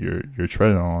you're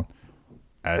treading on.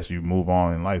 As you move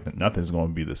on in life, nothing's going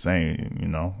to be the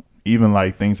same, Even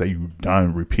like things that you've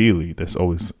done repeatedly, there's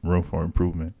always room for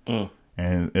improvement.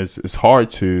 And it's hard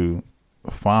to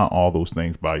find all those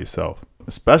things by yourself,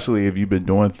 especially if you've been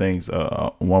doing things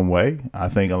one way. I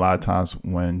think a lot of times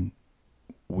when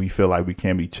we feel like we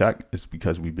can't be checked, it's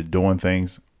because we've been doing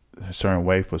things a certain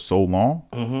way for so long.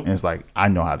 And it's like, I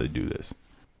know how to do this.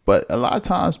 But a lot of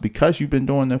times, because you've been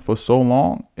doing it for so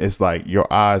long, it's like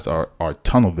your eyes are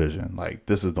tunnel vision. Like,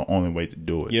 this is the only way to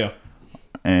do it. Yeah.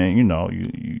 And,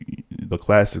 the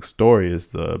classic story is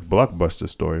the Blockbuster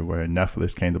story, where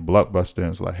Netflix came to Blockbuster and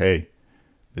it's like, hey,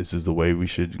 this is the way we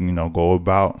should, go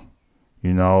about,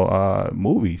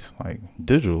 movies, like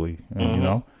digitally.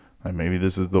 And, like maybe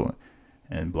this is the one.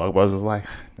 And Blockbuster's like,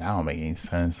 that don't make any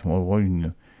sense. What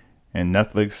And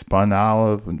Netflix spun out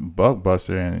of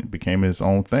Blockbuster and it became its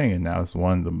own thing, and now it's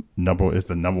the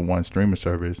number one streaming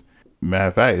service. Matter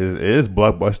of fact, it is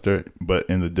Blockbuster, but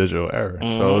in the digital era.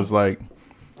 So it's like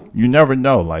you never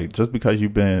know. Like, just because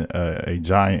you've been a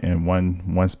giant in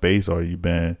one space, or you've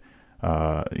been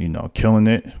killing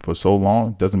it for so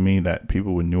long, doesn't mean that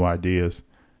people with new ideas.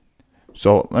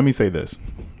 So let me say this: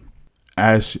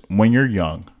 as when you're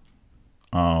young,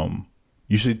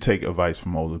 you should take advice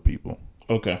from older people.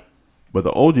 Okay. But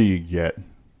the older you get,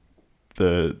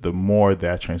 the more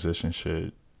that transition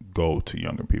should go to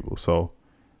younger people. So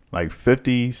like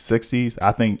 50s, 60s,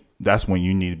 I think that's when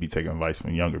you need to be taking advice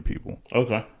from younger people.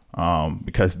 Okay.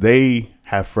 Because they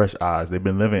have fresh eyes. They've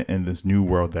been living in this new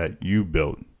world that you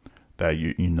built, that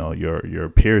your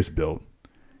peers built,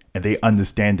 and they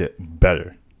understand it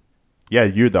better. Yeah,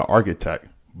 you're the architect,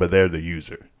 but they're the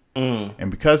user.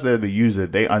 And because they're the user,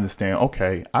 they understand,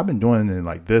 okay, I've been doing it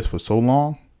like this for so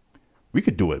long. We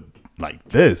could do it like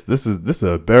this. This is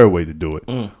a better way to do it.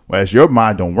 Whereas your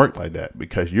mind don't work like that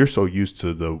because you're so used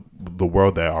to the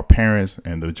world that our parents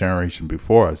and the generation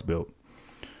before us built.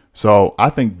 So I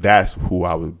think that's who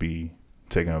I would be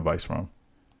taking advice from.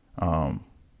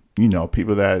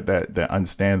 People that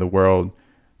understand the world,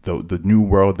 the new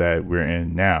world that we're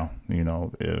in now. When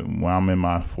I'm in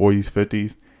my 40s,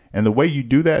 50s, and the way you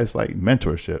do that is like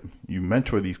mentorship. You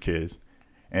mentor these kids,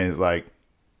 and it's like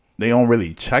they don't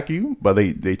really check you, but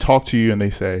they talk to you and they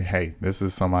say, "Hey, this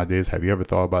is some ideas. Have you ever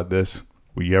thought about this?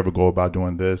 Will you ever go about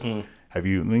doing this? Have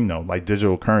you, like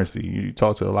digital currency? You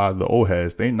talk to a lot of the old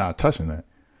heads, they not touching that."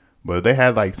 But if they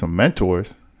had like some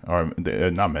mentors, or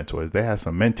not mentors, they had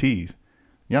some mentees.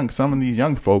 Some of these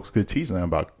young folks could teach them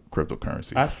about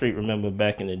cryptocurrency. I straight remember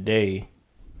back in the day,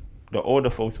 the older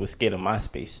folks were scared of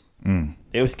MySpace.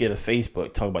 They were scared of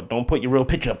Facebook. Talk about don't put your real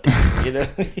picture up there.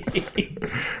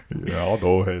 Yeah, all the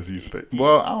old heads use Facebook.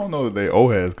 Well, I don't know that they're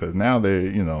old heads because now they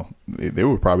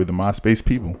were probably the MySpace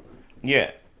people.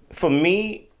 Yeah, for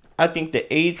me, I think the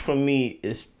age for me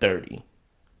is 30,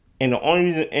 and the only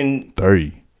reason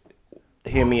 30.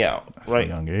 Hear me out, That's right? a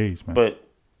young age, man. But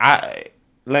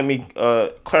let me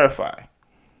clarify.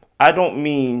 I don't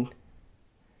mean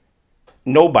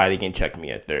nobody can check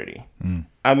me at 30.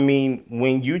 I mean,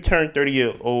 when you turn 30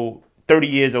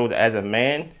 years old as a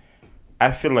man,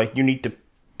 I feel like you need to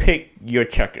pick your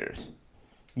checkers.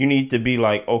 You need to be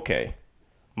like, okay,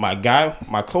 my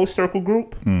close circle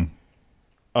group,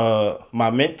 my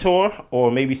mentor,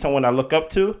 or maybe someone I look up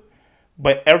to,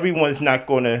 but everyone's not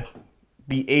going to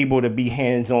be able to be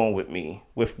hands-on with me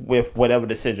with whatever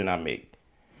decision I make.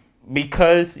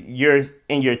 Because you're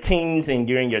in your teens and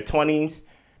you're in your 20s,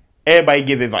 everybody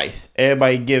give advice.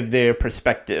 Everybody give their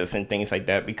perspective and things like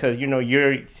that because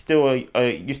you're still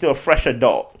a fresh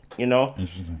adult,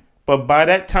 Interesting. But by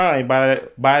that time,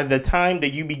 by the time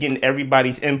that you begin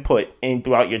everybody's input in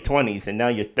throughout your 20s and now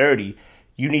you're 30,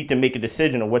 you need to make a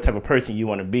decision of what type of person you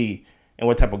want to be and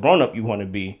what type of grown up you want to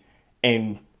be,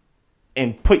 and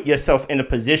put yourself in a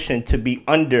position to be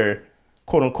under,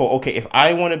 quote unquote, okay, if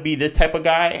I want to be this type of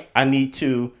guy, I need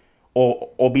to,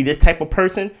 or be this type of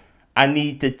person, I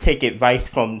need to take advice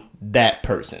from that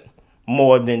person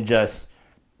more than just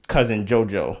cousin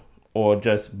JoJo or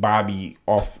just Bobby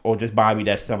or just Bobby.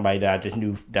 That's somebody that I just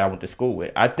knew that I went to school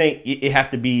with. I think it has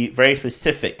to be very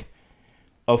specific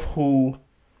of who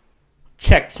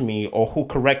checks me or who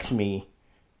corrects me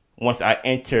once I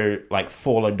enter like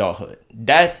full adulthood.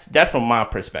 That's from my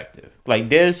perspective. Like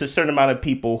there's a certain amount of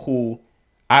people who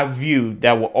I view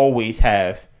that will always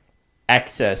have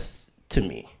access to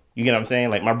me. You get what I'm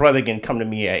saying? Like my brother can come to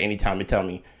me at any time and tell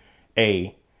me,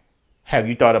 "Hey, have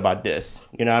you thought about this?"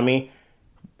 You know what I mean?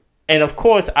 And of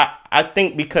course, I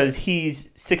think because he's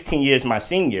 16 years my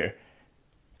senior,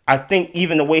 I think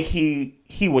even the way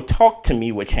he would talk to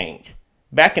me would change.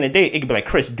 Back in the day, it could be like,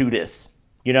 "Chris, do this."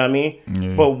 You know what I mean?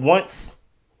 Yeah. But once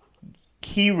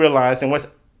he realized and once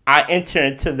I enter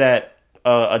into that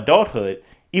adulthood,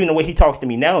 even the way he talks to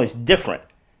me now is different.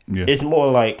 Yeah. It's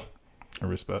more like a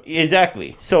respect.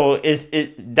 Exactly. So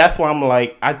that's why I'm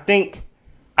like, I think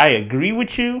I agree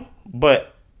with you,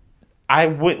 but I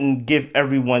wouldn't give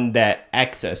everyone that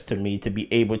access to me to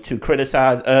be able to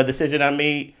criticize a decision I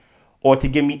made or to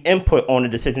give me input on a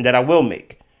decision that I will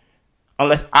make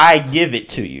unless I give it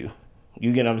to you.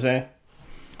 You get what I'm saying?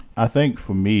 I think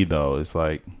for me, though, it's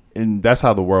like, and that's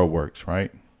how the world works,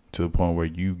 right? To the point where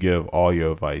you give all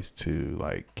your advice to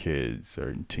like kids,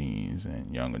 certain teens,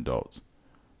 and young adults.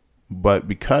 But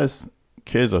because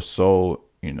kids are so,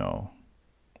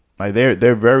 like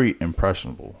they're very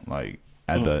impressionable, like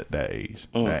at that age,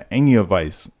 that any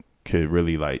advice could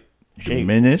really like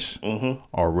diminish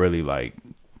or really like,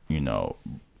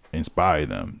 inspire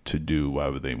them to do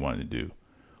whatever they want to do.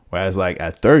 Whereas like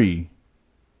at 30,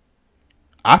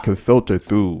 I could filter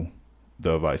through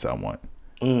the advice I want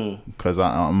because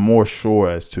I'm more sure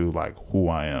as to like who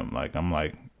I am. Like I'm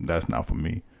like, that's not for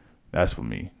me. That's for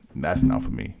me. That's not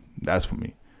for me. That's for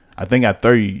me. I think at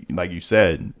 30, like you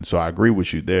said, so I agree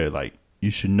with you there. Like you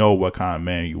should know what kind of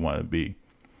man you want to be.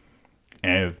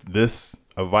 And if this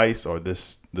advice or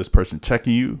this person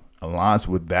checking you aligns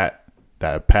with that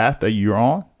path that you're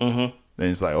on, then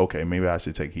it's like, okay, maybe I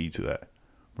should take heed to that.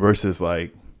 Versus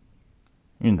like,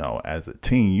 as a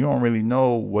teen, you don't really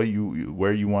know where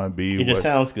you want to be. It just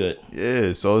sounds good.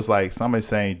 Yeah, so it's like somebody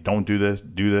saying, "Don't do this,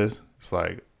 do this." It's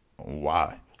like,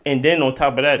 why? And then on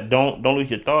top of that, don't lose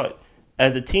your thought.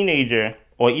 As a teenager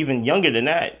or even younger than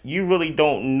that, you really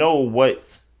don't know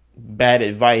what's bad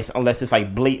advice unless it's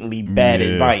like blatantly bad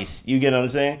advice. You get what I'm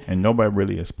saying? And nobody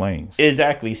really explains.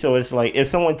 Exactly. So it's like if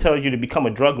someone tells you to become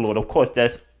a drug lord, of course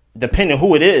that's depending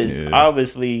who it is. Yeah.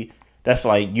 Obviously, that's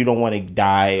like you don't want to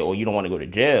die or you don't want to go to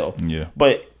jail. Yeah.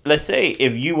 But let's say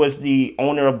if you was the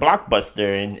owner of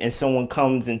Blockbuster and someone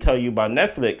comes and tell you about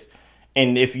Netflix,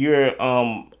 and if you're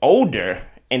older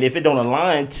and if it don't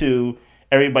align to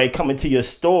everybody coming to your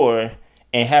store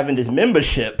and having this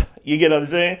membership, you get what I'm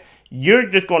saying? You're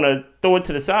just going to throw it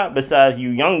to the side besides you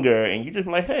younger, and you just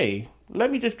be like, hey,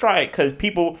 let me just try it. Because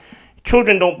most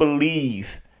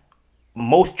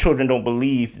children don't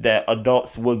believe that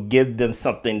adults will give them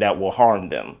something that will harm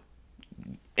them,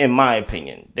 in my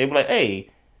opinion. They be like, hey,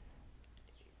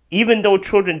 even though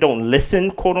children don't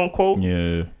listen, quote unquote,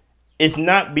 it's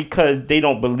not because they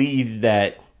don't believe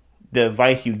that the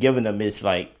advice you're giving them is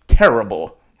like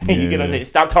terrible. You get what I'm saying?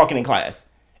 Stop talking in class.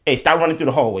 Hey, stop running through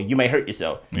the hallway. You may hurt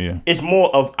yourself. Yeah. It's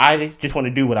more of I just want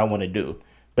to do what I want to do.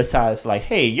 Besides, like,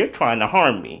 hey, you're trying to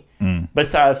harm me.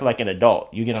 Besides, like an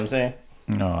adult. You get what I'm saying?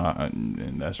 No,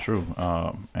 that's true.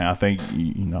 And I think,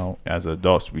 as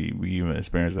adults, we even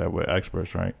experience that with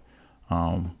experts, right?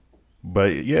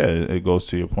 But yeah, it goes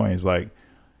to your point. It's like,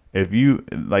 if you're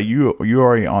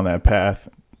already on that path,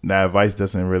 that advice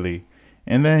doesn't really.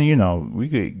 And then, we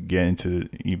could get into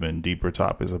even deeper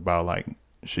topics about like,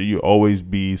 should you always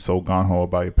be so gung-ho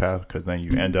about your path? Because then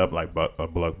you end up like a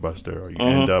Blockbuster, or you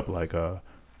end up like a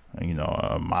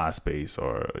MySpace,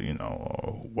 or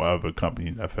or whatever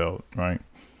company that failed, right?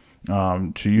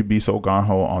 Should you be so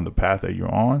gung-ho on the path that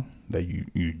you're on that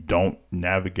you don't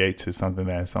navigate to something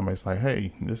that somebody's like,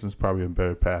 hey, this is probably a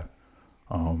better path?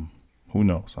 Who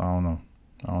knows? I don't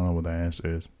know what that answer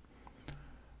is.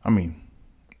 I mean,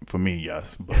 for me,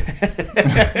 yes, but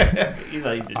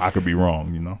I could be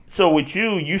wrong, So with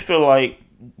you feel like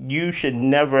you should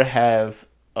never have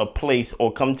a place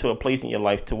or come to a place in your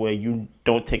life to where you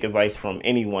don't take advice from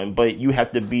anyone, but you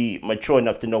have to be mature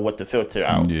enough to know what to filter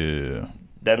out. Yeah.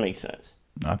 That makes sense.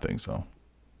 I think so.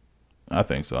 I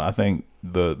think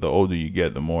the older you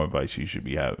get, the more advice you should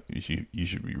be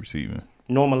receiving.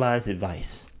 Normalize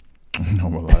advice.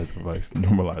 Normalize advice.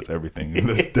 Normalize everything in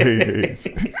this day and age.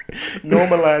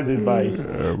 Normalize advice.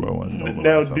 Everybody wants to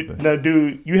normalize something. Now,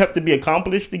 do you have to be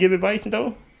accomplished to give advice,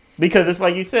 though? Because it's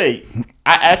like you say,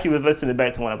 I actually was listening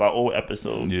back to one of our old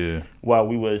episodes while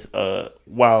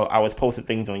I was posting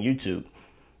things on YouTube,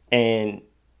 and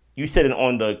you said it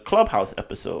on the Clubhouse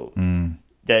episode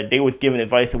that they was giving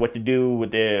advice on what to do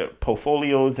with their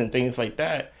portfolios and things like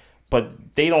that.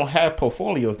 But they don't have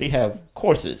portfolios; they have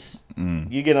courses.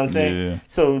 You get what I'm saying? Yeah.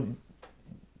 So,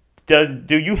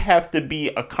 do you have to be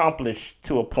accomplished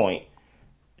to a point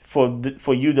for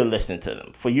you to listen to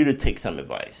them, for you to take some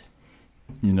advice?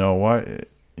 You know what?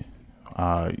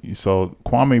 So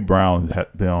Kwame Brown had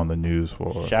been on the news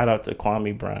shout out to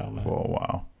Kwame Brown, man, for a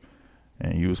while,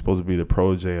 and he was supposed to be the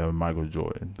protege of Michael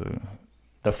Jordan.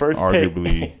 The first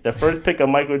pick of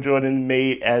Michael Jordan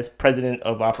made as president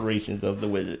of operations of the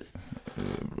Wizards.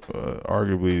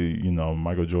 Arguably,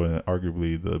 Michael Jordan,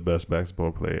 arguably the best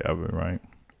basketball player ever, right?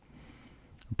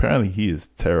 Apparently, he is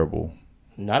terrible.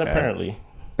 Not apparently.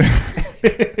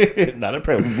 Not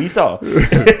apparently. We saw.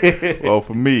 Well,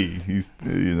 for me, he's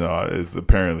it's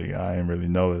apparently. I didn't really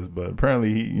know this, but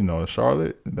apparently, he,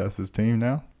 Charlotte, that's his team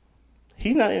now.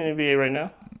 He's not in the NBA right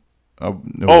now.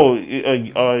 No.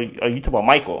 You talking about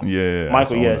Michael? Yeah,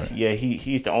 Michael. Yes, yeah.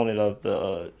 He's the owner of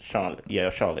the Charlotte. Yeah,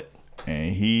 Charlotte.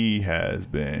 And he has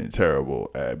been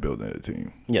terrible at building a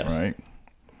team. Yes. Right.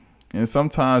 And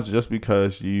sometimes just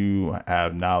because you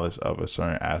have knowledge of a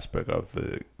certain aspect of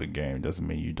the game doesn't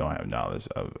mean you don't have knowledge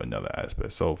of another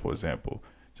aspect. So, for example,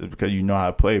 just because you know how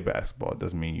to play basketball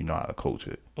doesn't mean you know how to coach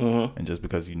it. Mm-hmm. And just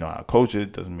because you know how to coach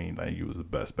it doesn't mean that you was the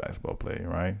best basketball player,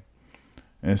 right?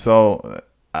 And so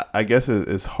I guess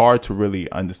it's hard to really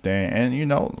understand. And,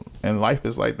 and life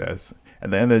is like that.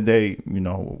 At the end of the day,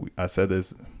 I said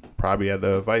this probably at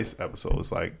the advice episode.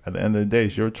 It's like, at the end of the day,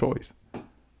 it's your choice.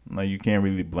 Like, you can't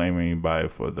really blame anybody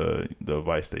for the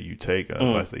advice that you take or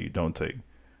advice that you don't take.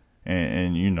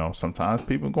 And sometimes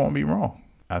people are going to be wrong.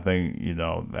 I think,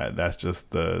 that's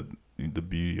just the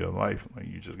beauty of life. Like,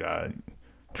 you just got to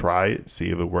try it, see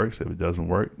if it works. If it doesn't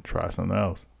work, try something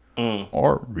else.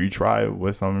 or retry it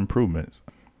with some improvements.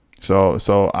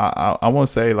 So I won't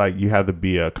say like you have to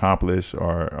be accomplished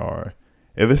or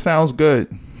if it sounds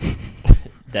good.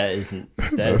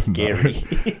 That's scary.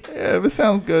 Yeah, if it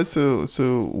sounds good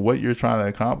to what you're trying to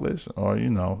accomplish, or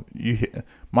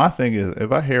my thing is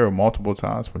if I hear it multiple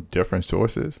times from different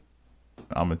sources,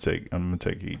 I'm gonna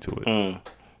take heed to it.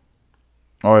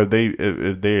 Or if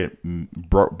they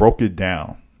broke it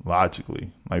down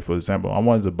logically, like for example, I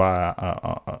wanted to buy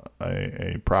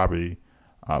a property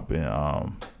up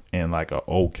in like a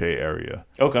okay area.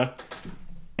 Okay.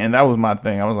 And that was my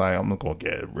thing. I was like, I'm gonna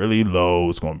get it really low.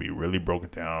 It's gonna be really broken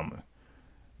down.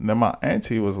 And then my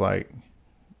auntie was like,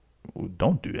 well,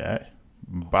 don't do that.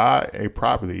 Buy a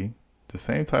property, the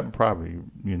same type of property.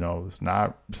 It's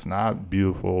not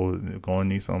beautiful. It's gonna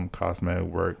need some cosmetic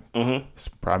work. It's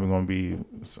probably gonna be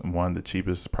one of the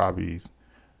cheapest properties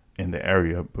in the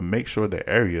area. But make sure the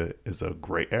area is a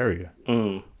great area.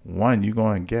 One, you're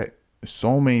gonna get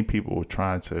so many people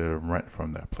trying to rent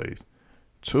from that place.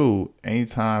 Two,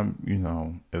 anytime,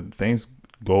 if things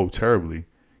go terribly,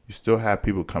 you still have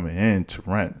people coming in to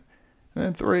rent. And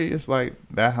then three, it's like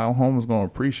that how home is going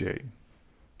to appreciate.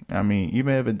 I mean,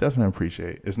 even if it doesn't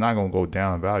appreciate, it's not going to go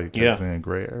down in value because it's in a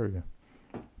great area.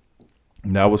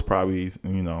 And that was probably,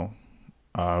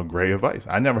 great advice.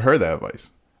 I never heard that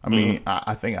advice. I mean,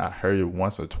 I think I heard it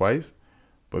once or twice.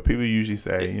 But people usually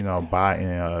say, buy in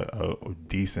a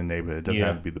decent neighborhood. It doesn't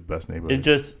have to be the best neighborhood.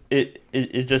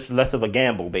 It's just less of a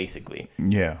gamble, basically.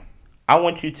 Yeah. I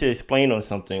want you to explain on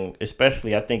something,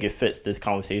 especially I think it fits this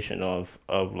conversation of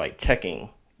like checking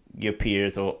your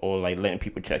peers or like letting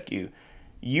people check you.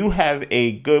 You have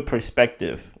a good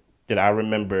perspective that I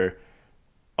remember.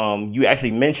 You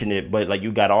actually mentioned it, but like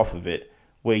you got off of it,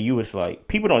 where you was like,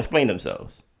 people don't explain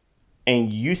themselves,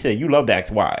 and you said you love to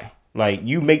ask why. Like,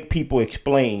 you make people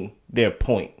explain their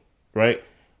point, right?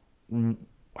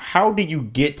 How did you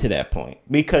get to that point?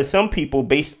 Because some people,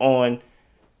 based on,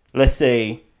 let's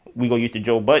say, we go use the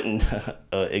Joe Budden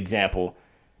example.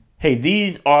 Hey,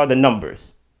 these are the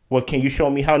numbers. Well, can you show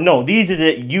me how? No, these is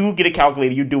it. You get a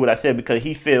calculator. You do what I said because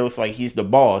he feels like he's the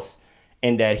boss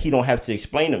and that he don't have to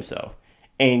explain himself.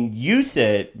 And you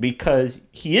said because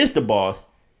he is the boss,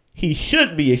 he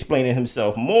should be explaining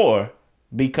himself more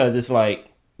because it's like,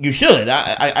 you should.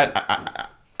 And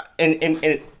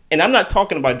I'm not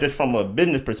talking about just from a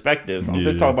business perspective. I'm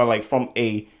just talking about like from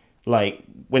a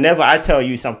whenever I tell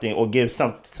you something or give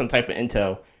some type of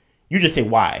intel, you just say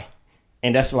why,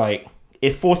 and that's like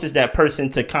it forces that person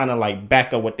to kind of like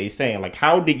back up what they're saying. Like,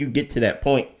 how did you get to that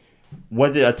point?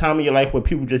 Was it a time in your life where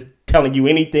people just telling you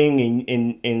anything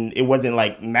and it wasn't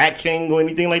like matching or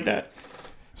anything like that?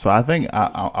 So I think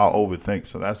I'll overthink.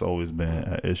 So that's always been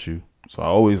an issue. So I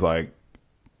always like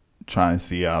try and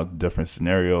see out different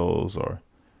scenarios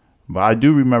but I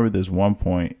do remember this one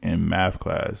point in math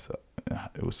class.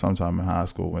 It was sometime in high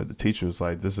school where the teacher was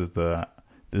like, this is the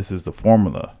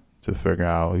formula to figure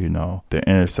out, the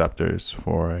interceptors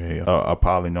for a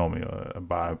polynomial, a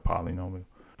bipolynomial.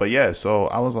 But yeah, so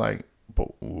I was like, but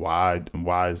why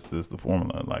is this the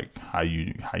formula? Like how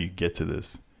you get to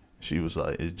this? She was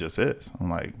like, it just is. I'm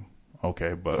like,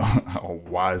 okay, but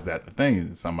why is that the thing?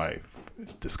 Did somebody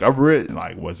discover it?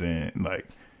 Like, was it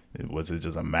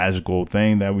just a magical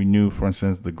thing that we knew, for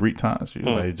instance, the Greek times? She was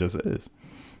like, it just is.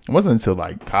 It wasn't until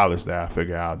like college that I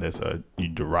figured out you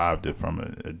derived it from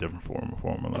a different form of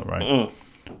formula, right?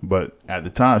 But at the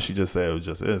time, she just said it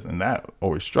just is. And that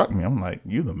always struck me. I'm like,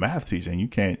 you're the math teacher and you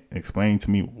can't explain to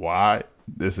me why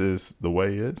this is the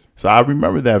way it is. So I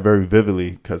remember that very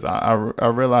vividly because I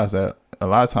realized that a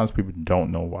lot of times people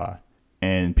don't know why.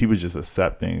 And people just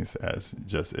accept things as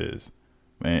just is.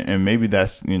 And maybe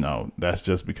that's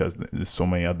just because there's so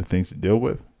many other things to deal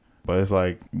with. But it's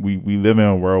like we live in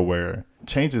a world where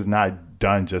change is not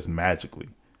done just magically.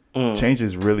 Change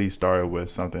is really started with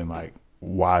something like,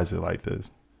 why is it like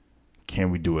this?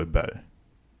 Can we do it better?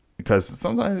 Because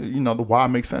sometimes, the why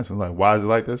makes sense. It's like, why is it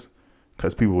like this?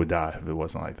 Because people would die if it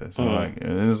wasn't like this. And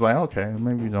it's like, okay,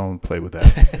 maybe don't play with that.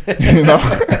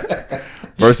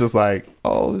 Versus like,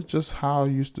 oh, it's just how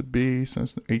it used to be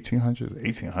since the 1800s.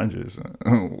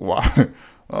 1800s? Why?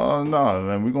 Oh, no,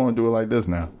 then we're going to do it like this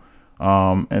now.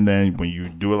 And then when you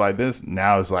do it like this,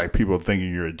 now it's like people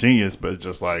thinking you're a genius, but it's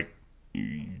just like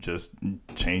you just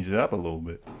change it up a little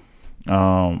bit.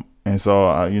 And so,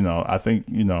 I think,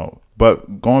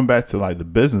 but going back to like the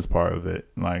business part of it,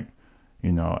 like,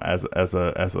 as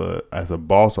a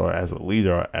boss or as a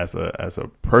leader or as a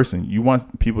person, you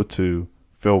want people to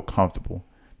feel comfortable.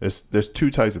 There's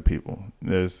two types of people.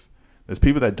 There's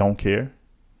people that don't care.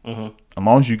 As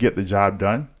long as you get the job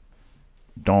done,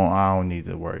 I don't need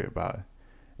to worry about it.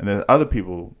 And there's other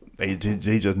people They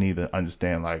just need to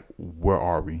understand, like, where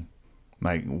are we?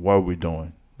 Like, what are we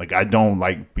doing? Like, I don't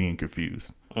like being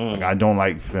confused. Like, I don't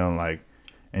like feeling like,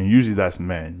 and usually that's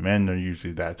men. Men are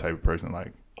usually that type of person.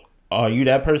 Like, are you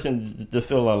that person to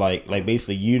feel like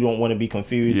basically you don't want to be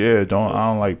confused? yeah, I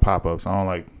don't like pop-ups. I don't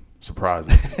like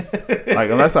surprises.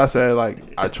 Like, unless I said, like,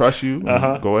 I trust you,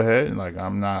 go ahead. Like,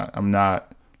 I'm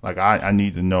not like, I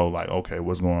need to know, like, okay,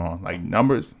 what's going on? Like,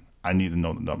 numbers, I need to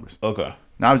know the numbers. Okay.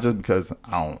 Not just because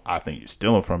I think you're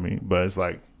stealing from me, but it's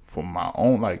like for my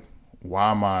own, like, why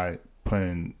am I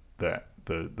putting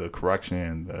the correction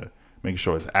and the making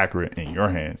sure it's accurate in your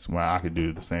hands when I could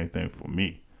do the same thing for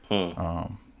me? Yeah,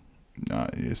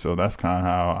 so that's kind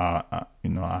of how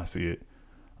I see it.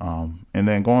 And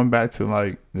then going back to,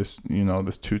 like, this,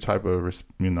 this two type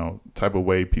of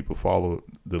way people follow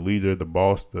the leader, the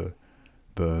boss, the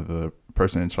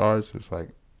person in charge. It's like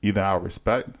either out of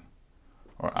respect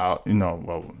or out,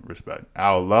 respect,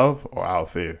 out of love or out of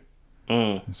fear.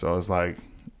 So it's like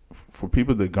for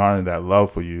people to garner that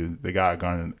love for you, they gotta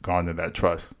garner that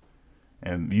trust.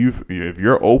 And if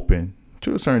you're open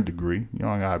to a certain degree, you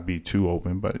don't gotta be too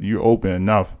open, but you're open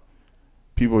enough,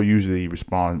 people usually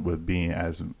respond with being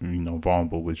as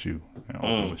vulnerable with you and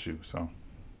open with you. So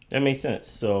that makes sense.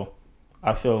 So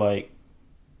I feel like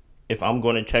if I'm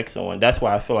going to check someone, that's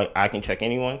why I feel like I can check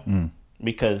anyone,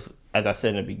 because as I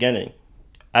said in the beginning,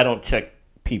 I don't check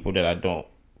people that I don't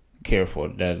care for,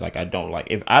 that like I don't like.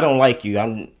 If I don't like you,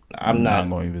 I'm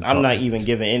not even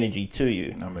giving energy to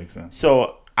you. That makes sense.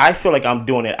 So I feel like I'm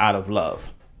doing it out of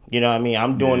love. You know what I mean?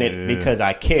 I'm doing it because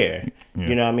I care. Yeah.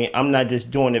 You know what I mean? I'm not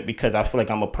just doing it because I feel like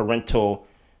I'm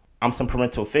some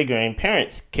parental figure, and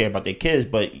parents care about their kids,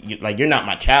 but you're not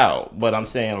my child. But I'm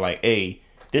saying, like, hey,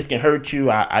 this can hurt you.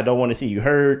 I don't want to see you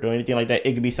hurt or anything like that.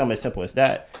 It could be something as simple as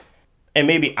that. And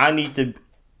maybe I need to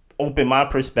open my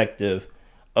perspective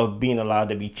of being allowed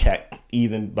to be checked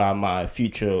even by my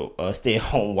future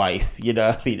stay-at-home wife, you know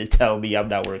what I mean, to tell me I'm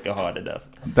not working hard enough.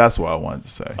 That's what I wanted to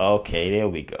say. Okay, there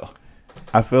we go.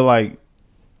 I feel like,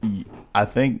 I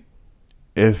think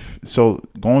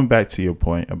going back to your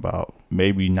point about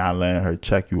maybe not letting her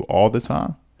check you all the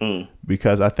time,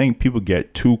 because I think people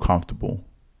get too comfortable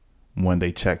when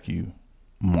they check you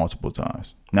multiple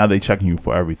times. Now they checking you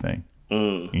for everything.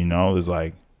 It's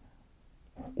like,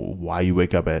 why you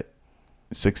wake up at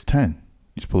 6:10?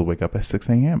 You're supposed to wake up at 6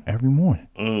 a.m. every morning.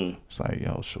 It's like,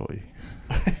 yo, shorty,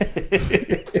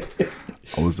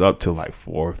 I was up till like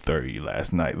 4:30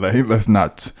 last night. Like, let's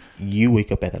not. You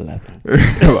wake up at 11.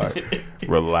 Like,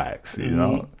 relax,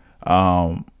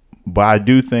 But I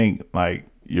do think, like,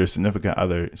 your significant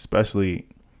other, especially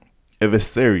if it's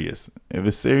serious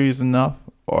enough,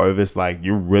 or if it's like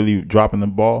you're really dropping the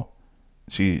ball,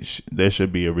 there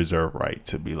should be a reserve right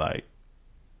to be like,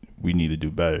 we need to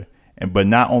do better. But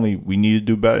not only we need to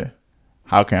do better,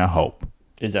 how can I help?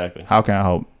 Exactly. How can I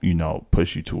help,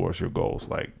 push you towards your goals?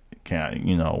 Like, can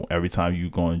I, every time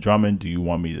you go in drumming, do you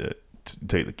want me to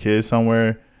take the kids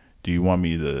somewhere? Do you want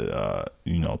me to,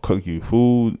 cook you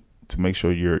food to make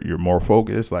sure you're more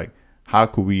focused? Like, how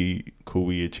could we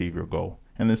achieve your goal?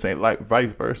 And then say, like,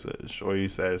 vice versa. Shorty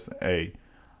says, hey,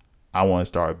 I want to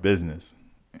start a business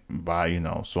by,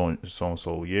 so and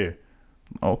so year.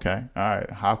 Okay, all right.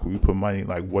 How can we put money?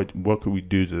 Like, what could we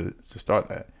do to start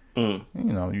that?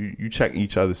 You check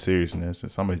each other's seriousness. And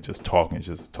somebody's just talking.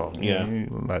 Yeah, you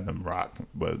let them rock.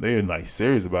 But they're like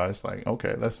serious about it. It's like,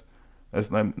 okay,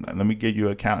 let me get you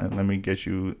an accountant. Let me get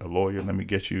you a lawyer. Let me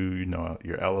get you,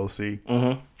 your LLC.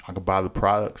 I can buy the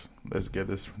products. Let's get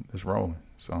this rolling.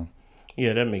 So,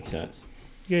 yeah, that makes sense.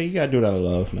 Yeah, you gotta do it out of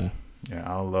love, man. Yeah,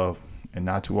 out of love, and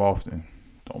not too often.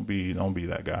 Don't be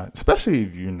that guy, especially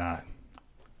if you're not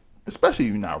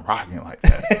rocking like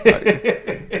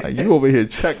that. Like you over here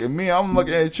checking me. I'm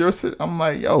looking at your shit. I'm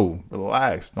like, yo,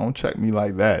 relax. Don't check me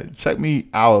like that. Check me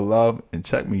out of love and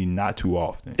check me not too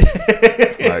often.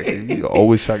 Like, if you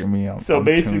always checking me, it's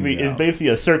basically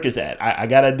a circus act. I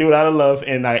gotta do it out of love,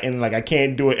 and I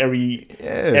can't do it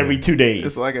every 2 days.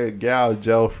 It's like a gal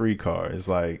gel free card. It's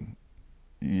like,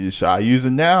 should I use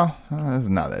it now? It's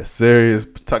not that serious.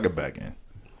 Tuck it back in.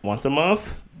 Once a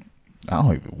month. I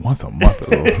don't even once a month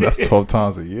though. That's 12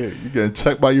 times a year. You getting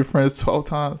checked by your friends 12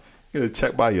 times. You get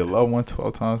checked by your loved one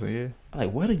 12 times a year.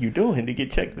 Like, what are you doing to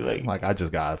get checked? Like I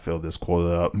just gotta fill this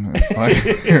quota up. It's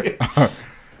like,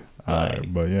 all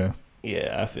right, but yeah.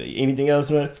 Yeah, I feel you. Anything else,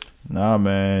 man? Nah,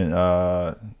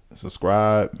 man.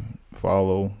 Subscribe,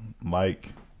 follow, like,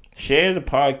 share the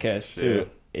podcast too.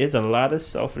 There's a lot of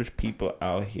selfish people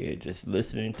out here just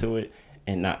listening to it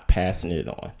and not passing it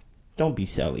on. Don't be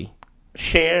silly.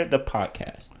 Share the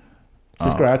podcast.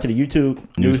 Subscribe to the YouTube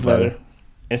newsletter,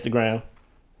 Instagram.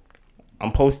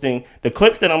 I'm posting the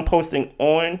clips that I'm posting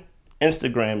on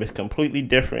Instagram is completely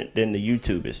different than the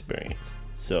YouTube experience.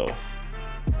 So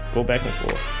go back and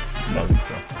forth. Love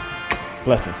yourself.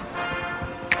 Blessings.